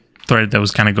story thread that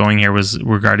was kind of going here was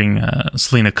regarding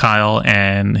Selena Kyle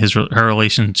and her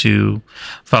relation to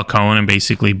Falcone and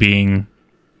basically being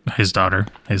his daughter,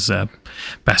 his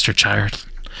bastard child.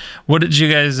 What did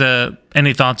you guys?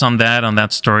 Any thoughts on that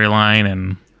storyline?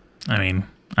 And I mean,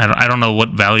 I don't know what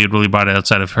value it really brought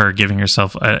outside of her giving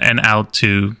herself an out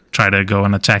to try to go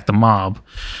and attack the mob.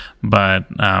 But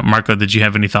Marco, did you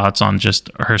have any thoughts on just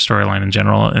her storyline in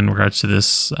general in regards to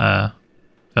this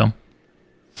film?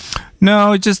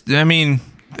 No,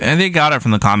 and they got it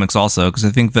from the comics also, because I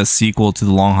think the sequel to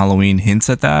The Long Halloween hints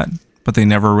at that, but they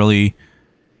never really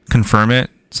confirm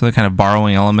it. So they're kind of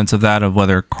borrowing elements of that, of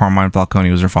whether Carmine Falcone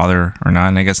was her father or not.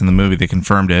 And I guess in the movie they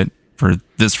confirmed it for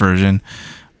this version.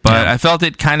 But I felt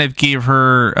it kind of gave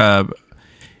her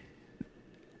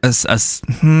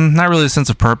not really a sense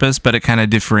of purpose, but it kind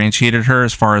of differentiated her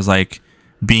as far as like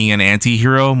being an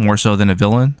anti-hero more so than a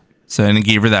villain. So, and it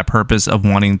gave her that purpose of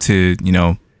wanting to,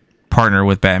 partner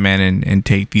with Batman and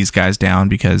take these guys down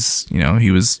because,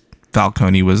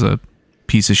 Falcone was a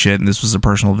piece of shit and this was a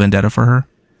personal vendetta for her.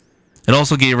 It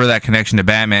also gave her that connection to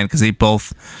Batman because they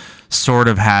both sort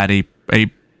of had a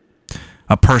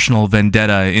personal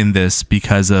vendetta in this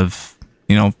because of,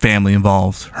 family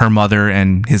involved, her mother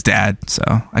and his dad. So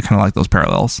I kind of like those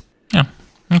parallels. Yeah.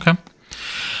 Okay.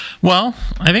 Well,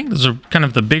 I think those are kind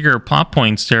of the bigger plot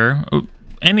points there.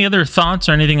 Any other thoughts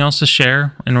or anything else to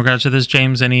share in regards to this,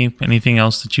 James? Anything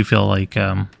else that you feel like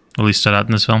really stood out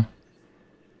in this film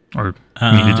or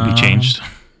needed to be changed?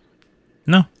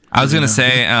 No. I was going to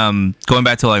say, going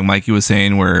back to like Mikey was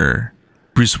saying, where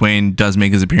Bruce Wayne does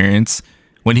make his appearance,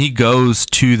 when he goes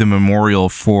to the memorial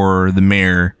for the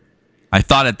mayor, I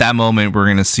thought at that moment we're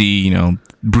going to see,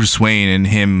 Bruce Wayne and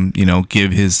him,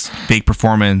 give his big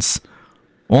performance,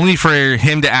 only for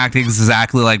him to act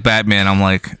exactly like Batman. I'm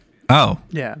like, oh,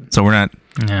 yeah. So we're not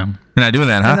doing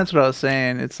that, huh? And that's what I was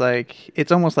saying. It's like,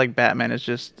 it's almost like Batman is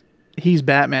just, he's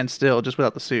Batman still, just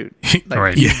without the suit. Like,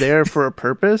 right. He's there for a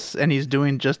purpose, and he's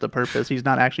doing just a purpose. He's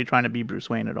not actually trying to be Bruce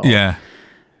Wayne at all. Yeah.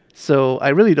 So I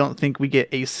really don't think we get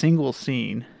a single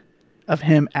scene of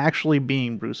him actually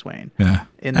being Bruce Wayne. Yeah.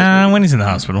 In this movie. When he's in the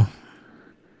hospital.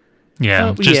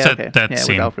 Yeah, that with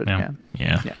scene. Alfred,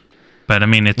 Yeah. But I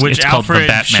mean, it's Which called the Alfred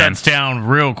Batman. shuts down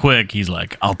real quick. He's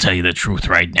like, I'll tell you the truth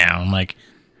right now. I'm like,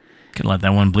 could let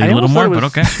that one bleed I a little almost more,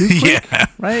 thought it but was okay. too quick,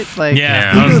 right? Like,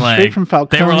 Yeah, he I was goes like, straight from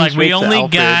Falcone they were like, straight we to only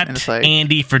Alfred, got and it's like,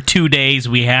 Andy for 2 days.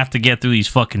 We have to get through these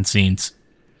fucking scenes.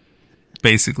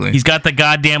 Basically. He's got the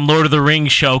goddamn Lord of the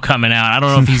Rings show coming out. I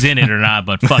don't know if he's in it or not,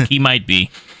 but fuck, he might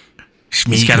be.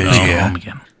 He's got to go home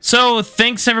again. So,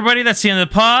 thanks everybody. That's the end of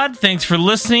the pod. Thanks for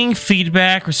listening.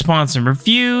 Feedback, response, and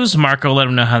reviews. Marco, let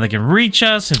them know how they can reach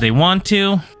us if they want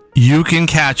to. You can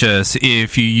catch us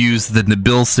if you use the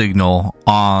Nabil signal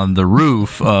on the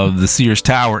roof of the Sears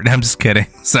Tower. I'm just kidding.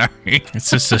 Sorry. It's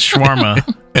just a shawarma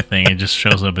thing. It just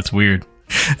shows up. It's weird.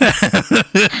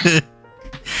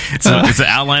 It's an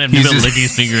outline of Nabil licking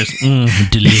his fingers.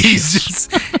 Delicious.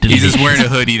 He's just wearing a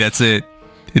hoodie. That's it.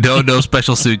 No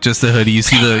special suit, just a hoodie. You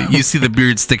see the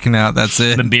beard sticking out. That's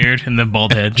it. The beard and the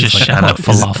bald head. Just shout out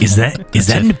falafel. Is that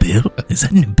Nabil? Is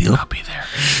that Nabil? I'll be there.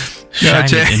 Shine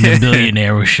it and the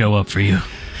billionaire will show up for you.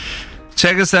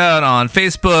 Check us out on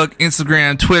Facebook,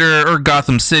 Instagram, Twitter, or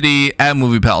Gotham City at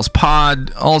Movie Pals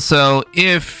Pod. Also,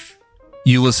 if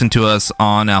you listen to us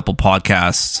on Apple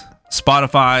Podcasts,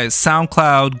 Spotify,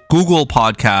 SoundCloud, Google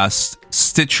Podcasts,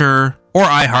 Stitcher, or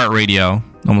iHeartRadio,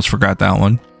 almost forgot that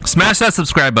one, smash that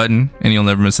subscribe button and you'll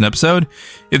never miss an episode.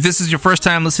 If this is your first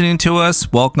time listening to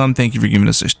us, welcome. Thank you for giving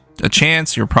us a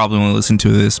chance. You're probably going to listen to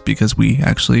this because we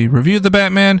actually reviewed the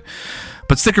Batman,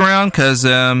 but stick around because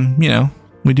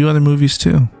we do other movies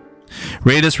too.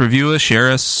 Rate us, review us,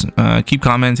 share us, keep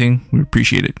commenting. We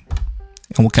appreciate it,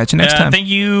 and we'll catch you next time. Thank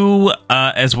you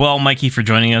as well, Mikey, for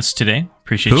joining us today.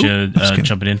 Appreciate you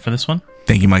jumping in for this one.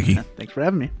 Thank you, Mikey. Thanks for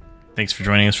having me. Thanks for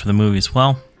joining us for the movie as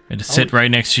well. We had to sit right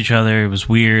next to each other. It was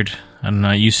weird. I'm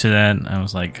not used to that. I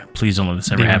was like, please don't let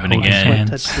this ever happen again.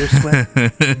 Touch your sweat.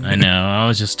 I know. I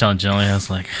was just telling Jelly, I was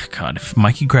like, God, if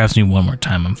Mikey grabs me one more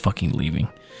time, I'm fucking leaving.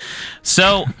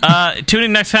 So, tune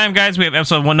in next time, guys. We have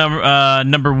episode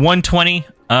number 120.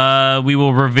 We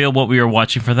will reveal what we are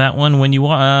watching for that one when you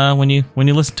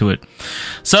listen to it.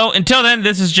 So, until then,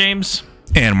 this is James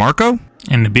and Marco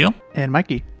and Nabil and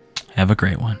Mikey. Have a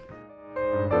great one.